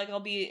 Or, I'll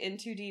be in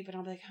too deep and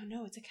I'll be like, oh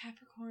no, it's a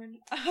Capricorn.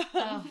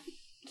 Oh.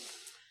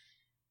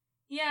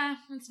 Yeah,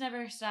 it's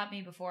never stopped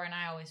me before, and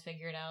I always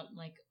figure it out,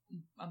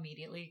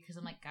 immediately, because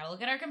I'm like, gotta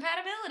look at our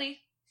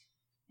compatibility.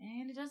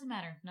 And it doesn't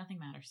matter. Nothing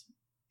matters.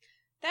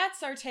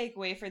 That's our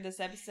takeaway for this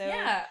episode.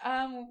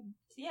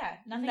 Yeah,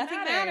 nothing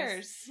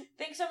matters.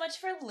 Thanks so much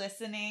for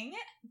listening.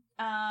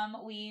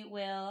 We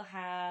will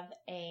have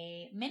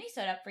a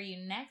mini-sode up for you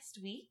next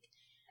week.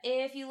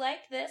 If you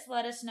liked this,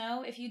 let us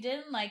know. If you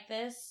didn't like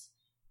this,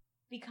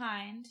 be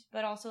kind,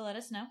 but also let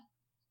us know.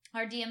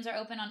 Our DMs are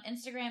open on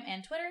Instagram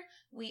and Twitter.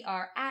 We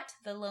are at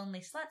The Lonely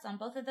Sluts on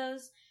both of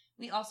those.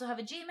 We also have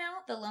a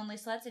Gmail,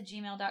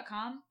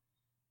 thelonelysluts@gmail.com.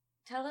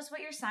 Tell us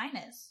what your sign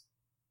is.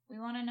 We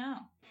want to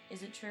know.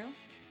 Is it true?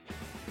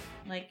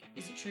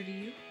 Is it true to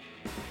you?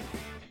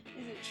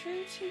 Is it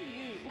true to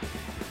you?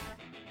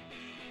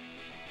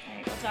 All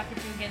right, we'll talk to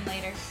you again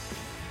later.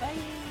 Bye.